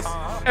jumpy place.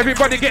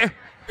 Everybody getting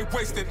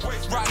wasted.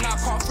 Right now,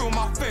 can't feel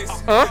my face.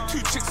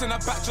 Two chicks in the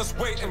back just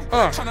waiting.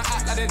 Trying to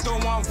act like they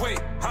don't want to wait.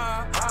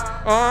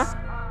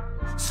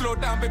 Slow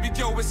down, baby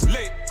girl, it's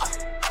late.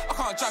 I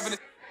can't drive in it.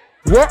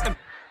 What?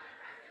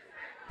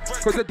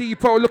 Cause the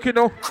depot looking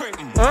all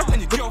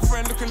and your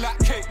girlfriend looking like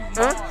cake,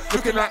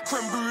 looking like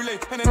creme brulee,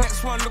 and the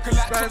next one looking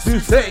like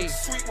Tuesday.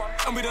 Sweet one,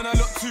 and we done a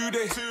lot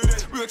today.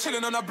 We were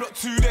chilling on a block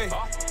today.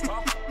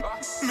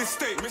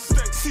 Mistake.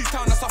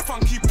 C-Town, that's a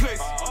funky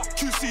place.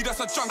 QC, that's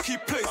a junky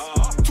place.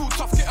 Too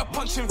tough, get a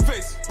punch in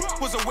face.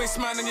 Was a waste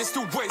man and you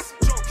still waste.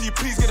 Can you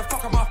please get the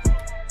fuck out my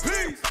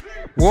please?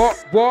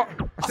 What?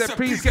 I said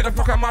please get the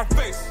fuck out my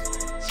face.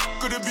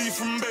 Could it be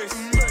from base?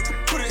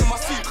 Put it in my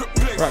secret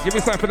place. Right, give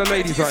me something for the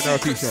ladies right now,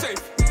 Tisha.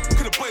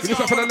 Give me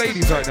something for the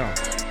ladies right now.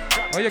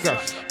 Oh, you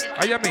gosh.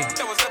 How you mean?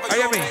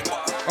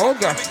 Oh,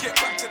 gosh.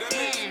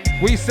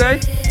 We say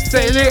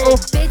little.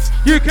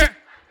 You can.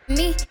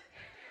 Me.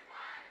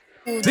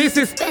 This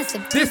is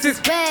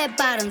red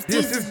bottoms.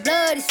 This is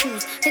bloody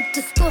shoes. Hit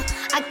the school.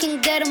 I can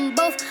get them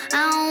both.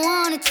 I don't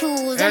wanna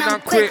choose. And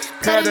I'm quick.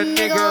 Cut a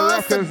nigga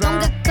off cause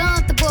don't get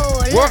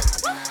comfortable.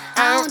 What?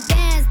 I don't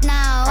dance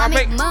now. I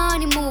make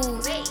money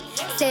move.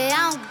 Say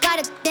I don't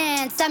gotta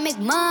dance, I make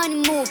money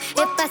move. If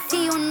I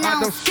see you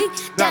now speak,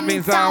 that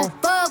means I don't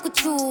fuck with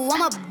you.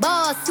 I'm a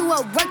boss, you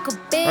a worker,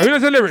 bitch. Oh,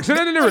 here's the lyrics.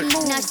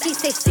 Now she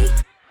say see.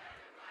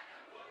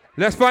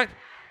 Let's fight.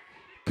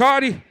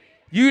 Cardi,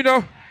 you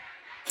know.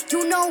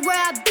 You know where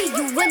I be,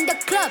 you in the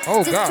club.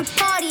 Oh, just gosh. to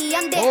party,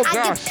 I'm there, Oh, I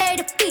get gosh. paid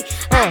a fee.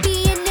 I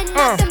be in and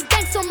out them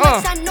banks so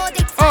much, I know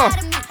they tired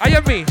of me. How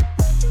you mean?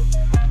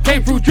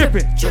 Came through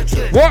dripping.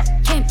 What?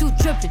 Came through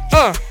dripping.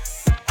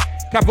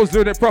 Capo's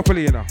doing it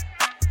properly, you know.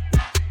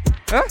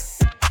 Huh?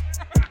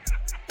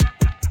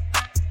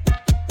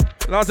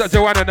 Last at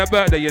Joanna on her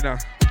birthday, you know.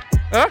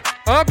 Huh?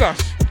 Oh gosh.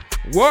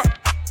 What?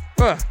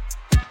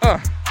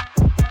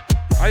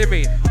 How you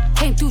mean?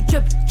 Came through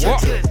dripping.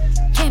 What?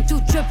 Came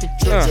through dripping.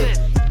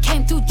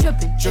 Came through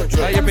dripping.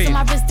 How you mean? On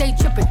my wrist, they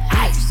dripping.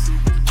 Ice.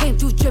 Came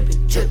through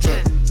dripping.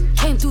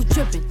 Came through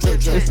dripping.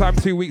 This time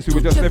 2 weeks we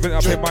were just living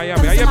up in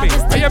Miami. How you mean?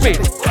 How you mean?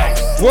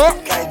 What?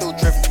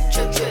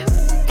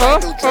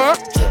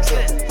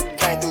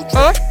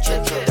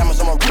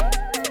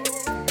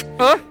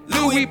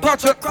 Louis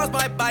Potter.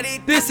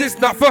 This is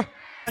not for.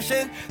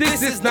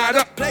 This is not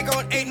a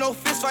playground. Ain't no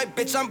fist fight,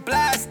 bitch. I'm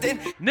blasting.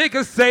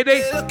 Niggas say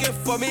they looking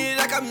for me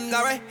like I'm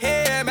not right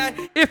here, man.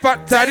 If I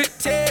tied it,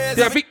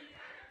 they'll be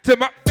to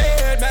my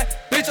bed, man.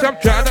 Bitch, I'm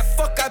trying to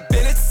fuck. I've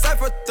been inside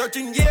for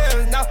 13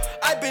 years now.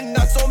 I've been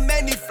on so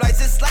many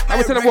flights, it's like my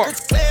record's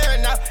clear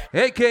now.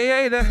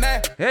 AKA the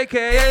man,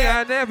 AKA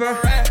I never.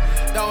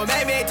 Don't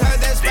make me turn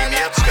this friend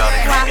up. Talk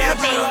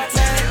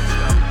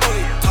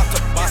to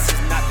bosses,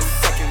 not the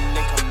second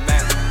in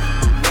command.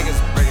 Niggas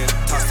bringing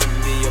talks to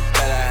me, you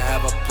better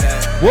have a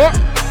plan. What?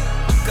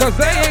 Cause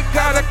they ain't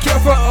gotta kill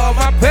for all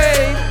my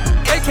pain.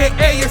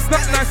 AKA it's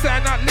not nice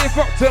and I live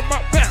up to my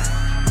best.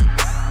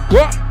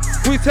 What?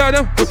 We tell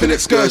them with an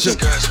excursion.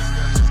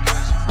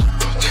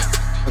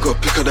 I gotta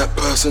pick up that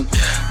person.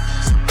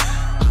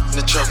 In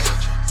the trap,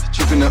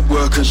 keeping that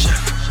working.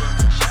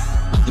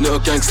 You're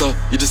not a gangster,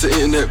 you're just an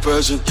internet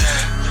version.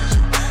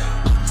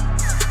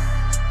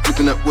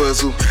 Keeping that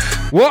Wurzel.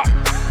 What?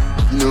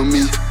 You know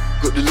me,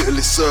 got the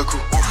littlest circle.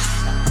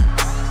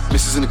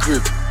 Missus in the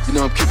crib, you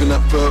know I'm keeping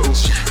that fertile.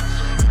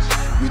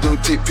 We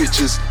don't take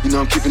pictures, you know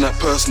I'm keeping that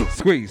personal.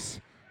 Squeeze.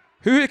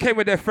 Who here came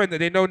with their friend that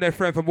they known their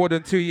friend for more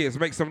than 2 years?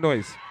 Make some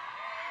noise.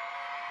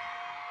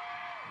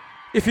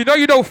 If you know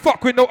you don't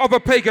fuck with no other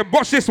pagan,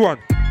 watch this one.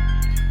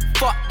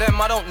 Fuck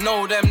them, I don't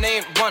know them, they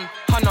ain't one,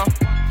 Hannah.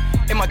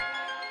 In my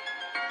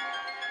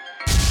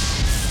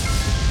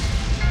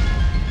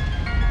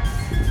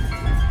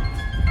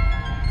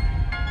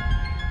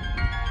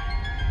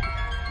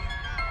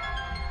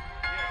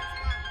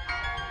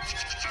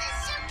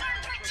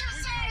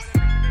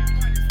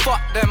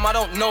fuck them, I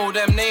don't know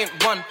them, they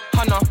ain't one,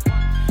 Hannah.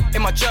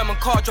 In my German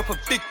car, drop a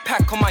big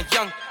pack on my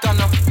young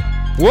gunner.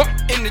 What?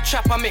 In the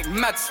trap, I make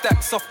mad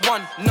stacks off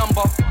one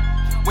number.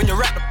 When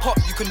you're at the pop,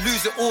 you can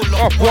lose it all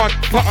off one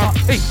putter.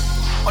 Hey.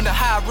 On the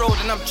high road,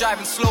 and I'm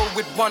driving slow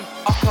with one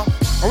upper.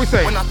 What we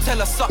say? When I tell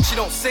her suck, she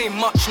don't say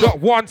much. Got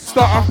one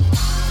stutter.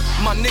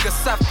 My nigga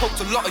Sav poked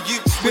a lot of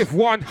youths with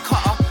one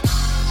cutter.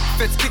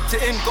 Feds kicked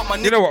it in, got my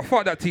nigga. You know what?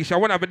 Fuck that t-shirt. I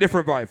want to have a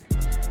different vibe.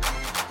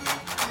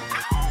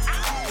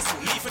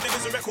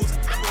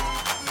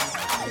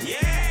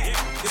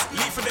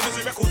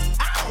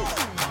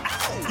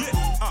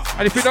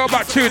 And if you know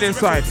about tune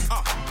inside,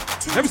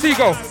 let me see you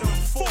go.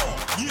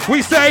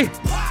 We say,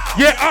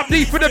 yeah, up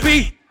deep for the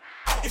beat.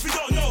 If you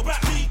don't know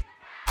about me,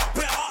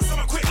 better ask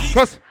someone quickly.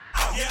 Cause,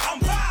 yeah, I'm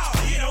proud,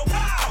 you know,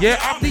 proud. Yeah,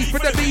 up deep for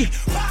the beat.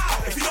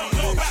 If you don't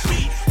know about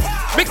me,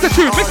 mix the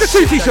tune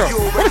t-shirt.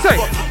 What we say?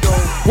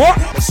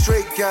 What?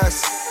 Straight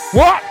gas.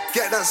 What?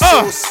 Get that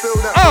soul, spill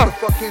that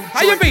motherfucking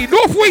how you mean?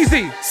 North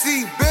Wheezy.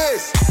 See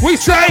biz. We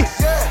say,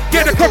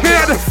 get the cookie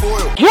out of the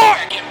foil. What?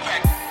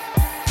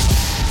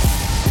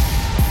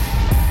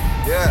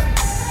 Yeah.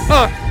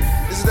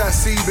 This is that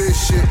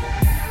C-Biz shit.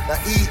 That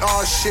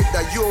ER shit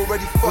that you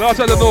already fucking know. Last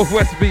of the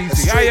Northwest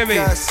BZ. How you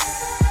mean?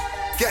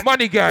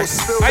 Money guys.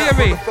 How you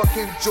mean?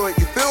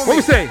 What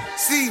we say?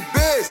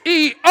 C-Biz.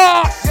 ER.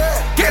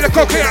 Yeah. Get the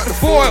cookie out the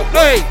foil.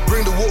 Hey.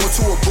 Bring the water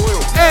to a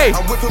boil. Hey.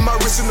 I'm whipping my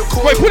wrist in the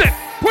coil. Wait, put it.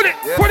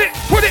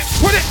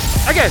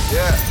 Again.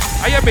 Yeah.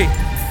 How you mean?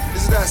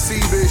 This is that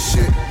C-Biz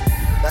shit.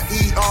 That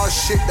ER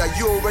shit that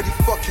you already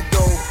fucking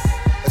know.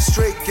 A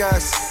straight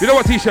gas. You know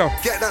what, T-Show?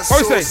 Get that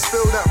sauce,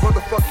 spill that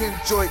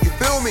motherfucking joint. You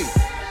feel me?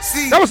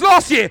 See? That was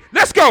last year.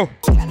 Let's go.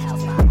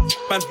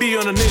 Man, be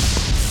on the knee.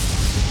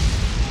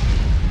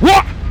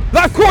 What?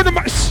 Life corner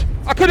match.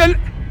 I could have.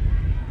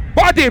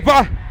 But I did,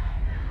 but.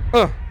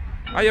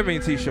 How you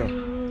mean, T-Show?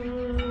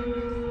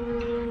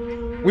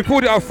 We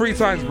pulled it out 3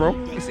 times, bro.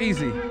 It's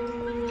easy.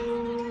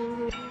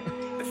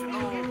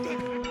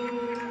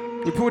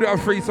 We pulled it out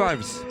 3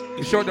 times.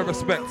 You showed the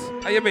respect.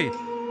 How you mean?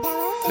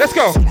 Let's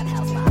go.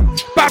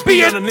 But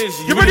be it.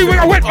 You ready when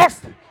I went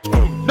off?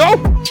 No?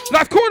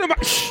 Life corner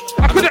match.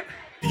 I couldn't.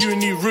 You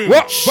need room.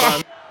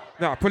 What?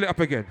 Nah, pull it up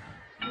again.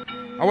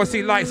 I want to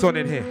see lights on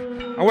in here.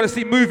 I want to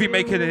see movie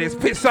making in here. It's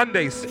Pit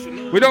Sundays.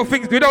 We don't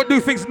do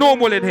things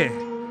normal in here.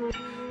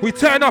 We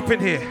turn up in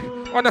here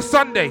on a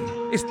Sunday.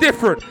 It's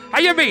different. How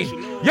you mean?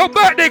 Your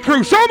birthday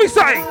crew, show me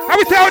something. How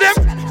we tell them?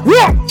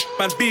 What?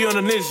 Man, be on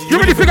the knees. You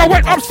really think I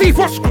went up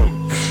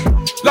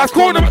C4? Life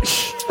corner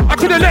match. I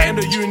couldn't let him.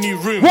 You need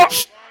room.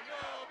 What?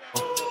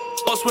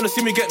 Boss wanna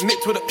see me get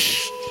nicked with a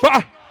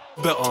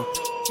better.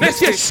 Let's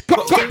get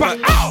got back.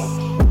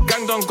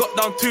 Gang done got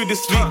down to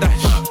this week.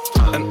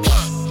 And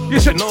you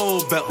should know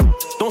better.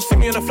 Don't see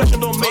me in the flesh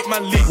and don't make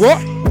man leak.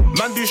 What?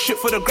 Man do shit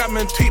for the gram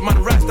and tweet.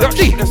 Man rise that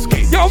cheat and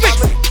ski. Yo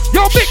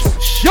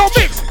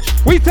mix.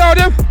 We tell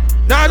them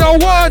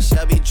 901.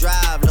 Shelby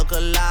Drive, look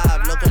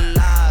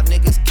alive.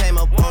 Niggas came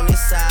up on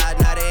this side,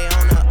 now they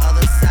on the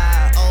other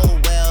side. Oh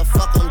well,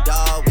 fuck them,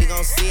 dawg. We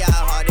gon' see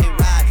how hard they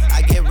ride.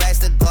 I get racks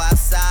to go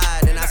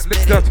outside and I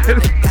spit it on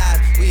the guys.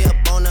 We up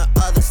on the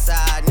other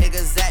side,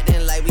 niggas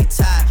acting like we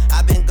tied.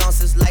 I been gone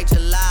since like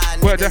July,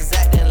 niggas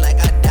acting like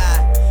I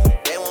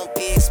died. They won't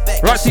be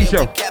expecting right,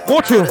 T-Show.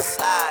 More true.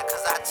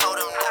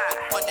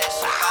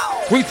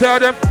 We tell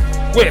them,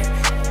 whip.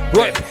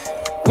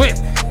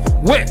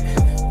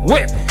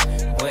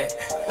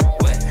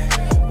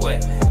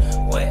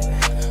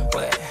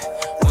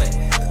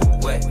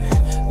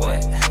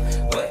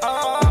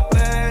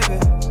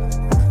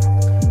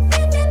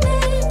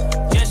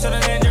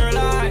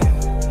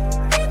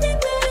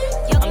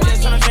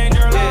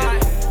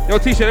 Yo,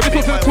 T-Shirt, let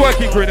me talk to the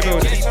twerking crew in the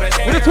building.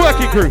 We're the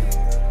twerking crew.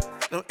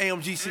 them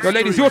AMG 63. Yo,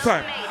 ladies, your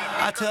time.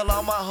 I tell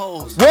all my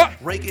hoes. What?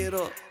 Rake it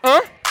up.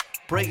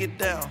 Break it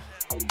down.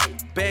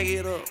 Bag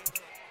it up.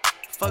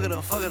 Fuck it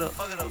up, fuck it up,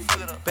 fuck it up,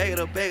 fuck it up. Bag it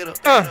up, bag it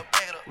up, bag it up,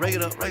 bag it up. Rake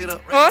it up, rake it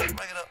up, rake it up,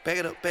 bag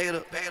it up, bag it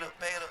up, bag it up,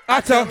 bag it up.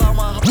 I tell all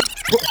my hoes.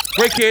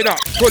 Break it up.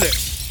 Pull it.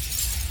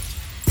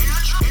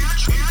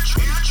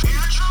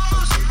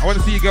 I want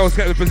to see you girls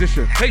get the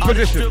position. Take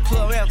position.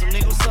 Club anthem,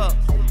 nigga, what's up?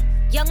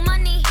 Young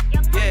money.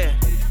 Yeah.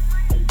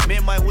 Me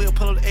and Mike will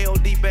pull up the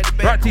AOD back to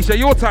back. Right, T-shirt,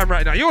 your time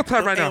right now. Your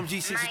time right now.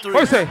 AMG 63. What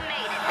you say?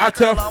 I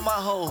tell all my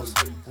hoes.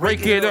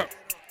 Break it up.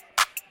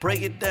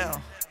 Break it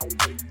down.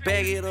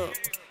 Bag it up.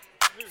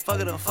 Fuck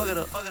it up, fuck it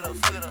up, fuck it up,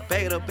 fuck it up.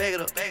 Bag it up, bag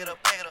it up, bag it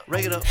up, bag it up.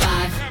 Rake it up.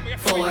 5,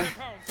 4,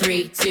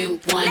 3, 2,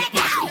 1.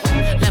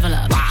 Level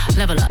up,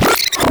 level up.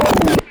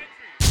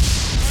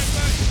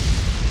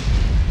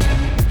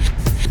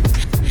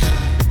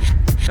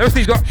 Let me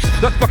see, just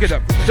fuck it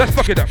up. Just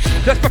fuck it up.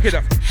 Just fuck it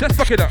up. Just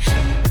fuck it up.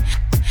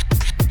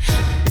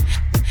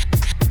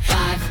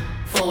 5,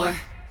 4,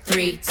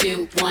 3,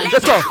 2, 1.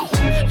 Let's go.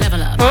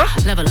 Level up,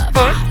 level up,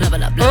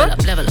 level up, level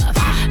up, level up,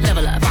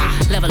 level up,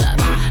 level up,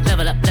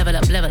 level up, level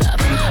up, level up.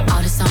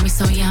 All this on me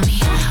so yummy.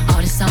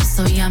 All this sauce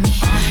so yummy.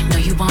 No,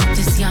 you want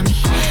this yummy.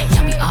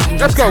 Yummy all in.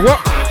 Let's go.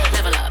 What?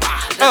 Level up,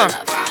 level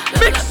up,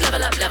 level up,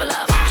 level up, level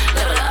up,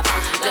 level up,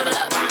 level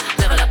up,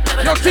 level up, level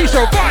up. Yo,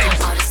 T-shirt,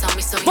 vibes. All this on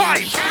me so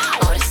yummy.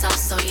 All this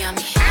sauce so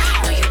yummy.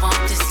 No, you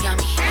want this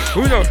yummy.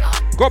 Who knows?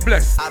 God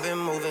bless. I've been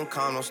moving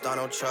calm, don't start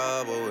no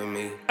trouble with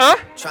me.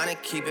 Trying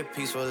to keep it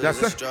peaceful is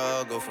a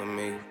struggle for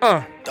me.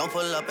 Don't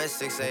pull up at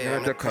 6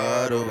 a.m. to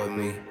cuddle with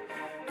me.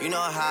 You know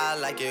how I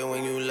like it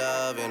when you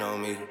loving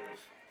on me.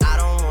 I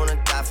don't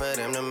wanna die for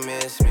them to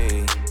miss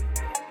me.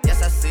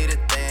 Yes, I see the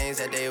things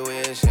that they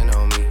wishing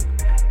on me.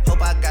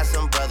 Hope I got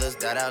some brothers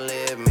that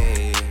outlive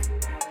me.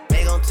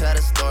 They gon' tell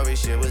the story,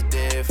 shit was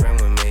different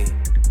with me.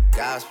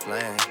 God's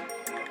plan.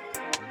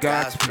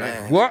 God's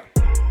plan. What?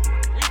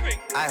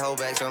 I hold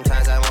back,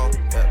 sometimes I won't.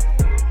 Yeah.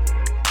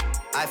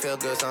 I feel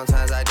good,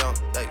 sometimes I don't.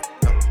 Like,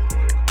 no.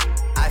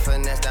 I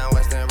finesse down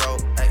Western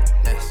Road. Hey,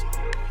 next.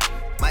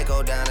 Might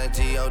go down to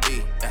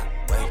G.O.D. Yeah,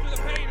 wait.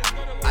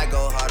 I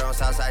go hard on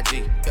Southside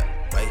G. Yeah,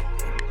 wait.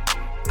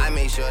 I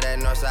make sure that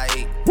Northside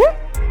E. What?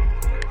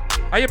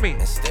 I hear me.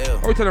 And still.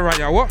 What are you telling right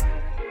now? What?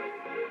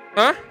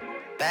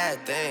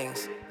 Bad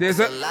things. There's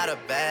a lot of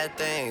bad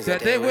things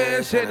that they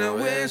wishing and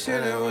wishing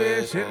and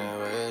wishing and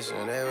wishing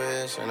and they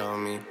wishing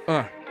on me.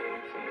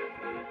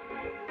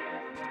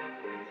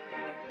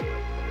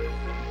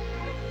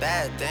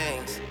 Bad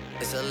things.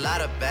 It's a lot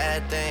of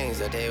bad things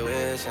that they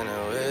wish and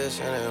they wish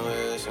and they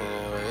wish and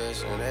they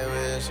wish and they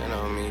wishing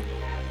on me.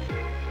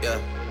 Yeah.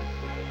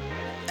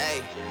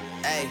 Hey,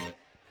 hey.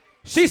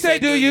 She say,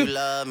 do you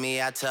love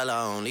me? I tell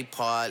her only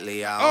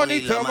partly. I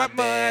only tell my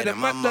bed and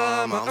my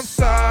mama I'm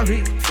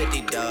sorry.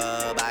 50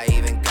 dub, I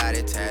even got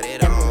it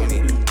tatted on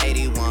me.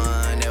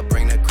 81, they'll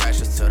bring the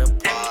crashers to the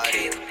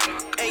party.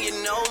 And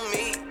you know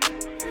me.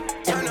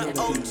 Turn the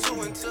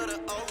 02 into the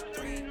 03.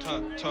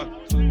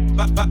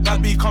 That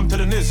beat come to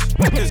the Niz.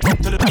 Come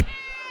to the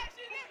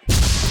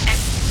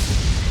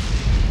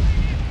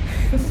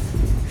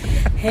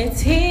Hey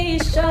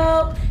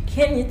T-Show,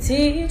 can you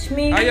teach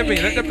me? I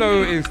mean, let them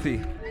know who it is,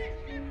 T.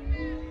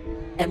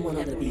 And one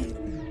other beat.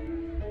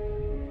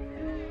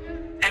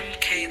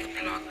 MK the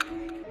block.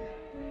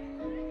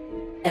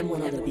 And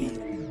one other beat.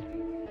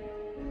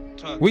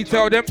 We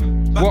tell them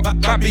what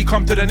that beat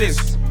come to the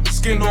Niz.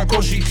 Skin don't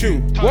go, she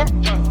chew. What?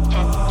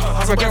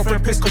 Has a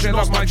girlfriend pissed cause she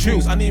loves my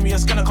tunes. I need me a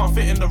scanner, can't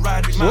fit in the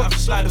ride. We might have to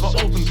slide with an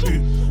open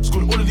boot.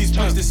 Scored all of these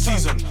points this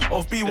season.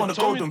 Off B won a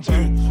golden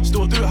boot.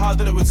 Still do it how I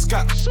did it with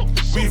Scat.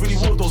 We really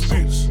wore those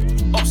boots.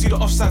 Up see the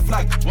offside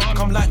flag.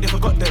 Come like they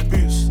forgot their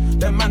boots.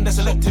 Them man they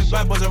selected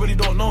bad boys, I really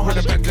don't know how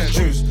to pick and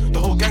choose. The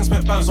whole gang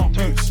spent bands on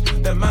boots.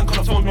 Them man can't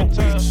afford no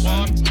boots.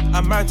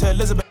 I'm married to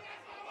Elizabeth.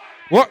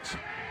 What?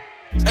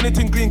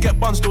 Anything green, get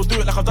buns, still do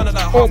it like I've done it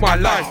like all my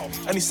life.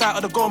 Any sight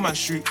of the goal, man,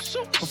 shoot.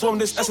 Perform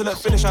this excellent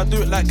finish, I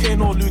do it like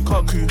Kane or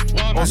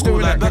Lukaku. On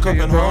school like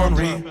Beckham and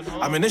Henry.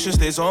 Ammunition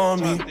stays on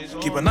me.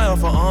 Keep an eye out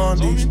for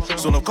Andy's.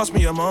 Still don't cost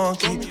me a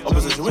monkey.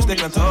 Opposition wish they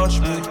can touch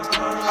me.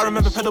 I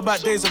remember pedal back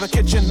days of a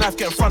kitchen knife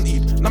getting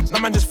frontied. Now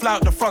man just fly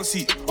out the front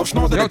seat. Of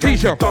snow that they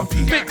get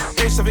dumpy.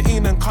 Age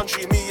 17 and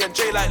country, me and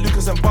Jay like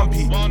Lucas and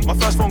Bumpy. My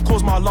first phone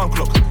calls my alarm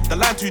clock. The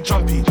line too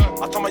jumpy.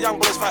 I told my young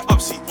boys fight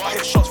upseat. I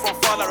hit shots from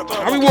far like a bird.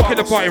 Are we walking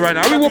the party right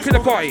now? Are we walking the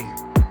party?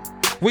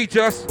 We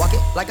just walk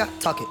it like I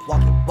talk it.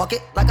 Walk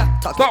it like I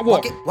talk it. Start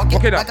walk it up.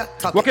 Walk it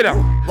up. Walk it up.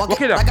 Walk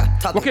it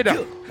up. Walk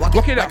it up.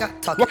 Walk it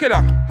up. Walk it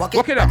up.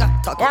 Walk it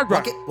up. All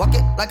right. Walk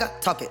it like I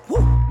talk it.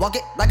 Walk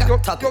it like I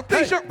talk it.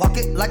 Walk it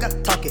like I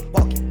talk it.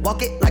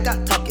 Walk it like I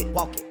talk it.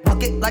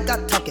 Walk it like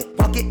I talk it.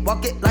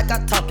 Walk it like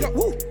I talk it.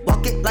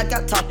 Walk it like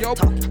I talk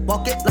it.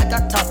 Walk it like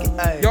I talk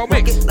it. Yo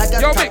mix.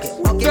 Yo mix.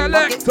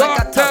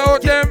 Selector, tell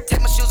them.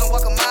 Take my shoes and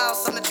walk a mile,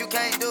 something that you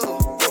can't do.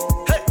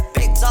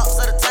 Big talks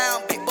of the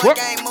town, big boy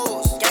game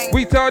moves.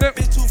 We tell them.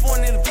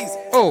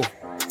 Oh,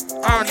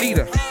 I need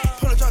her.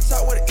 Pull a drop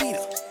top with an eater.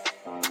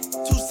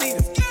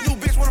 2-seater. New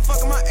bitch wanna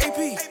fuck in my AP.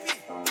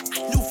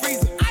 New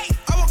freezer. I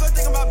woke up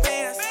thinking about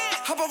band.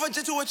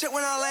 one check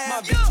when I land.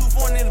 My bitch too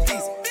foreign in the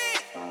visa.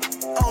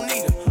 I don't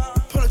need her.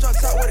 Pull a truck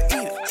top with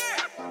an eater.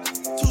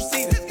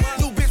 2-seater.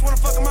 New bitch wanna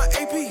fuck in my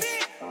AP.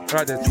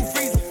 Right there, T.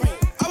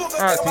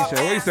 Alright, T-shirt, what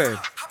are you saying?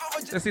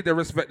 Let's see if they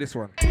respect this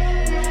one.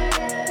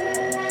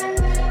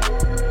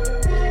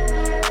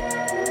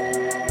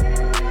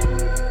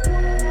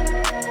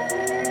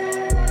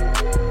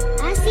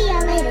 I'll see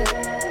y'all later.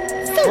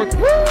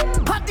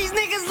 Pop these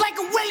niggas like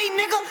a willy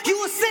nigga.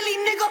 You a silly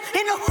nigga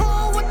in the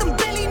hood with them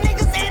Billy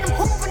niggas and them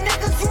Hoover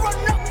niggas. You run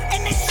up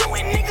and they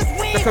shooting niggas.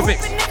 That's a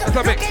mix. That's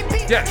a mix.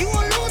 Yeah.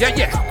 Yeah,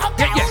 yeah.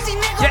 Yeah, yeah.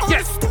 Yeah,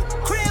 yeah.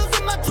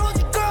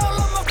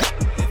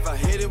 If I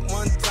hit it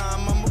one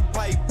time, I'm a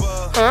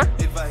piper.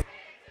 If I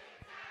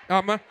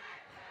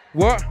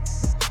what?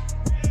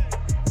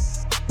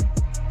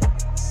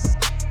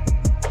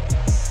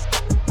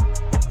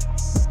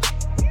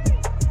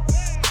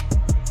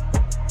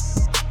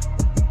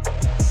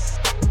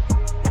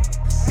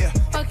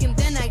 Fuck him,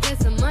 then I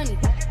get some money.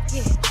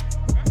 Yeah.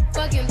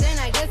 Fuck him, then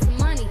I get some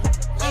money.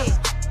 Yeah.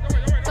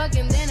 Fuck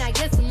him, then I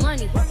get some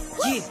money.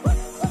 Yeah.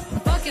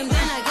 Fuck him,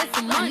 then I get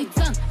some money.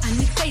 Tongue, I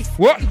need face.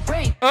 What?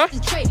 Brain,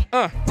 concentrate.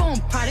 Boom,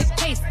 product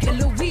case.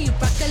 Killer weed,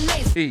 rock the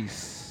lace.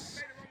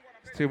 East.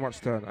 It's too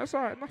much turn. That's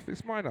alright.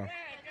 Nothing's minor.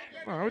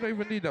 No, we don't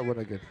even need that one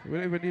again.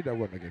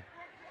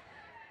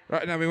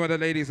 Right now, we want the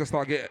ladies to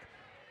start getting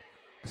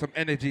some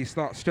energy,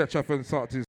 start stretch up and start to